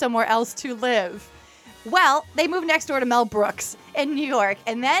find somewhere else to live. Well, they moved next door to Mel Brooks in New York.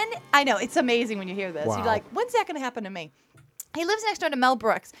 And then, I know, it's amazing when you hear this. Wow. You're like, when's that going to happen to me? He lives next door to Mel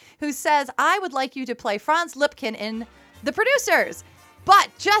Brooks, who says, I would like you to play Franz Lipkin in The Producers. But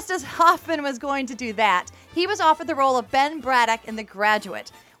just as Hoffman was going to do that, he was offered the role of Ben Braddock in The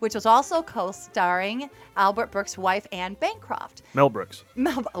Graduate, which was also co-starring Albert Brooks' wife, Anne Bancroft. Mel Brooks.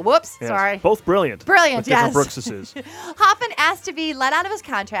 Whoops, yes. Sorry. Both brilliant. Brilliant, yes. Different Brookses. Hoffman asked to be let out of his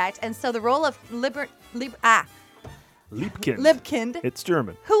contract, and so the role of Liebkind. It's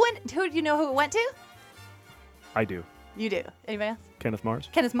German. Who do you know who it went to? I do. You do. Anybody else? Kenneth Mars.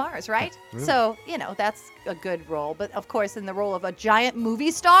 Kenneth Mars, right? So, that's a good role. But, of course, in the role of a giant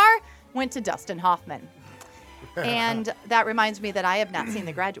movie star, went to Dustin Hoffman. And that reminds me that I have not seen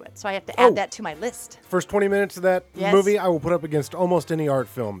The Graduate, so I have to add that to my list. First 20 minutes of that movie, I will put up against almost any art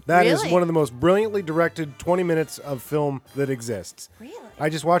film. That is one of the most brilliantly directed 20 minutes of film that exists. Really? I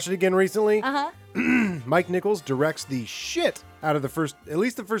just watched it again recently. Uh-huh. Mike Nichols directs the shit out of at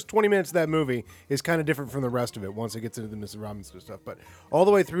least the first 20 minutes of that movie is kind of different from the rest of it once it gets into the Mrs. Robinson stuff. But all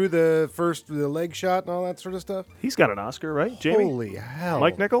the way through the leg shot and all that sort of stuff. He's got an Oscar, right, Jamie? Holy hell.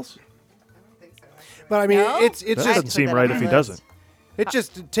 Mike Nichols? But I mean, it's that just doesn't seem right if he doesn't. It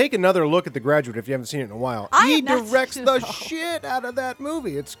just take another look at The Graduate if you haven't seen it in a while. He directs the shit out of that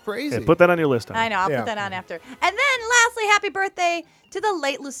movie. It's crazy. Yeah, put that on your list. I know. I'll put that on after. And then, lastly, happy birthday to the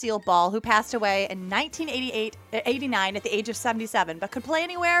late Lucille Ball, who passed away in 1989 at the age of 77, but could play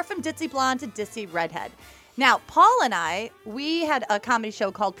anywhere from ditzy blonde to ditzy redhead. Now, Paul and I, we had a comedy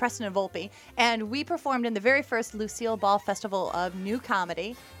show called Preston and Volpe, and we performed in the very first Lucille Ball Festival of New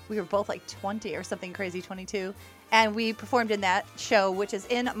Comedy. We were both like 20 or something crazy, 22. And we performed in that show, which is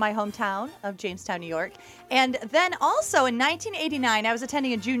in my hometown of Jamestown, New York. And then also in 1989, I was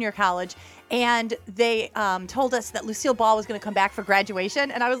attending a junior college, and they told us that Lucille Ball was going to come back for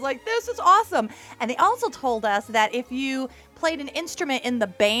graduation. And I was like, this is awesome. And they also told us that if you played an instrument in the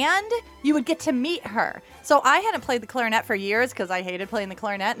band, you would get to meet her. So I hadn't played the clarinet for years because I hated playing the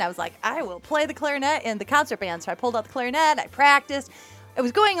clarinet. And I was like, I will play the clarinet in the concert band. So I pulled out the clarinet, I practiced. It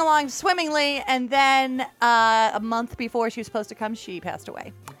was going along swimmingly, and then a month before she was supposed to come, she passed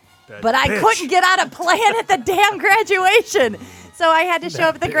away. But I couldn't get out of playing at the damn graduation. So I had to show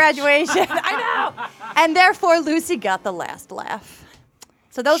up at the graduation. I know. And therefore, Lucy got the last laugh.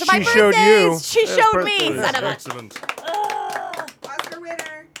 So those are my birthdays. Showed you. She showed me. Excellent. Oscar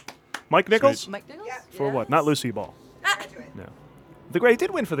winner. Mike Nichols? Mike Nichols? For what? Not Lucy Ball. No. He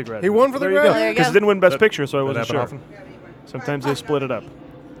did win for The Graduate. He won for The Graduate. Graduate. Because he didn't win Best Picture, so I wasn't happen sure. often? Sometimes they split it up.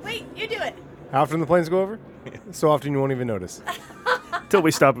 Wait, you do it. How often the planes go over? So often you won't even notice. Till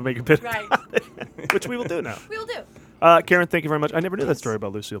we stop and make a bit. Right. Which we will do now. We will do. Karen, thank you very much. I never knew that story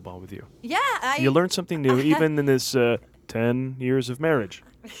about Lucille Ball with you. Yeah. You learned something new, even in this 10 years of marriage.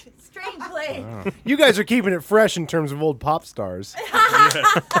 Strangely. You guys are keeping it fresh in terms of old pop stars.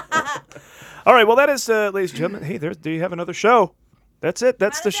 All right, well, that is, ladies and gentlemen. Hey, do you have another show? That's it.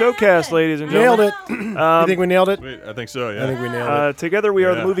 That's the Showcast, ladies and gentlemen. Nailed it. You think we nailed it? Wait, I think so, yeah. I think we nailed it. Together, we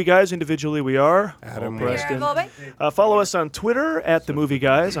are the Movie Guys. Individually, we are Adam Preston. Follow us on Twitter at The Movie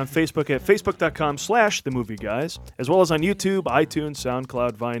Guys, on Facebook at facebook.com/The Movie Guys, as well as on YouTube, iTunes,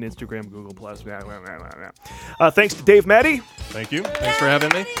 SoundCloud, Vine, Instagram, Google+. Thanks to Dave Mattey. Thank you. Thanks for having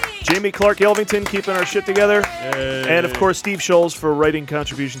me. Jamie Clark Elvington keeping our shit together. Yay. And, of course, Steve Scholes for writing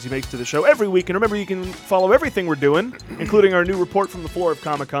contributions he makes to the show every week. And remember, you can follow everything we're doing, including our new report from the floor of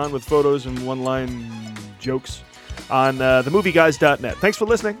Comic-Con with photos and one-line jokes on themovieguys.net. Thanks for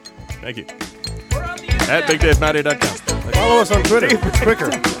listening. Thank you. At BigDaveMattey.com. Follow us on Twitter. It's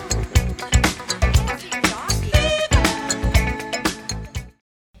quicker.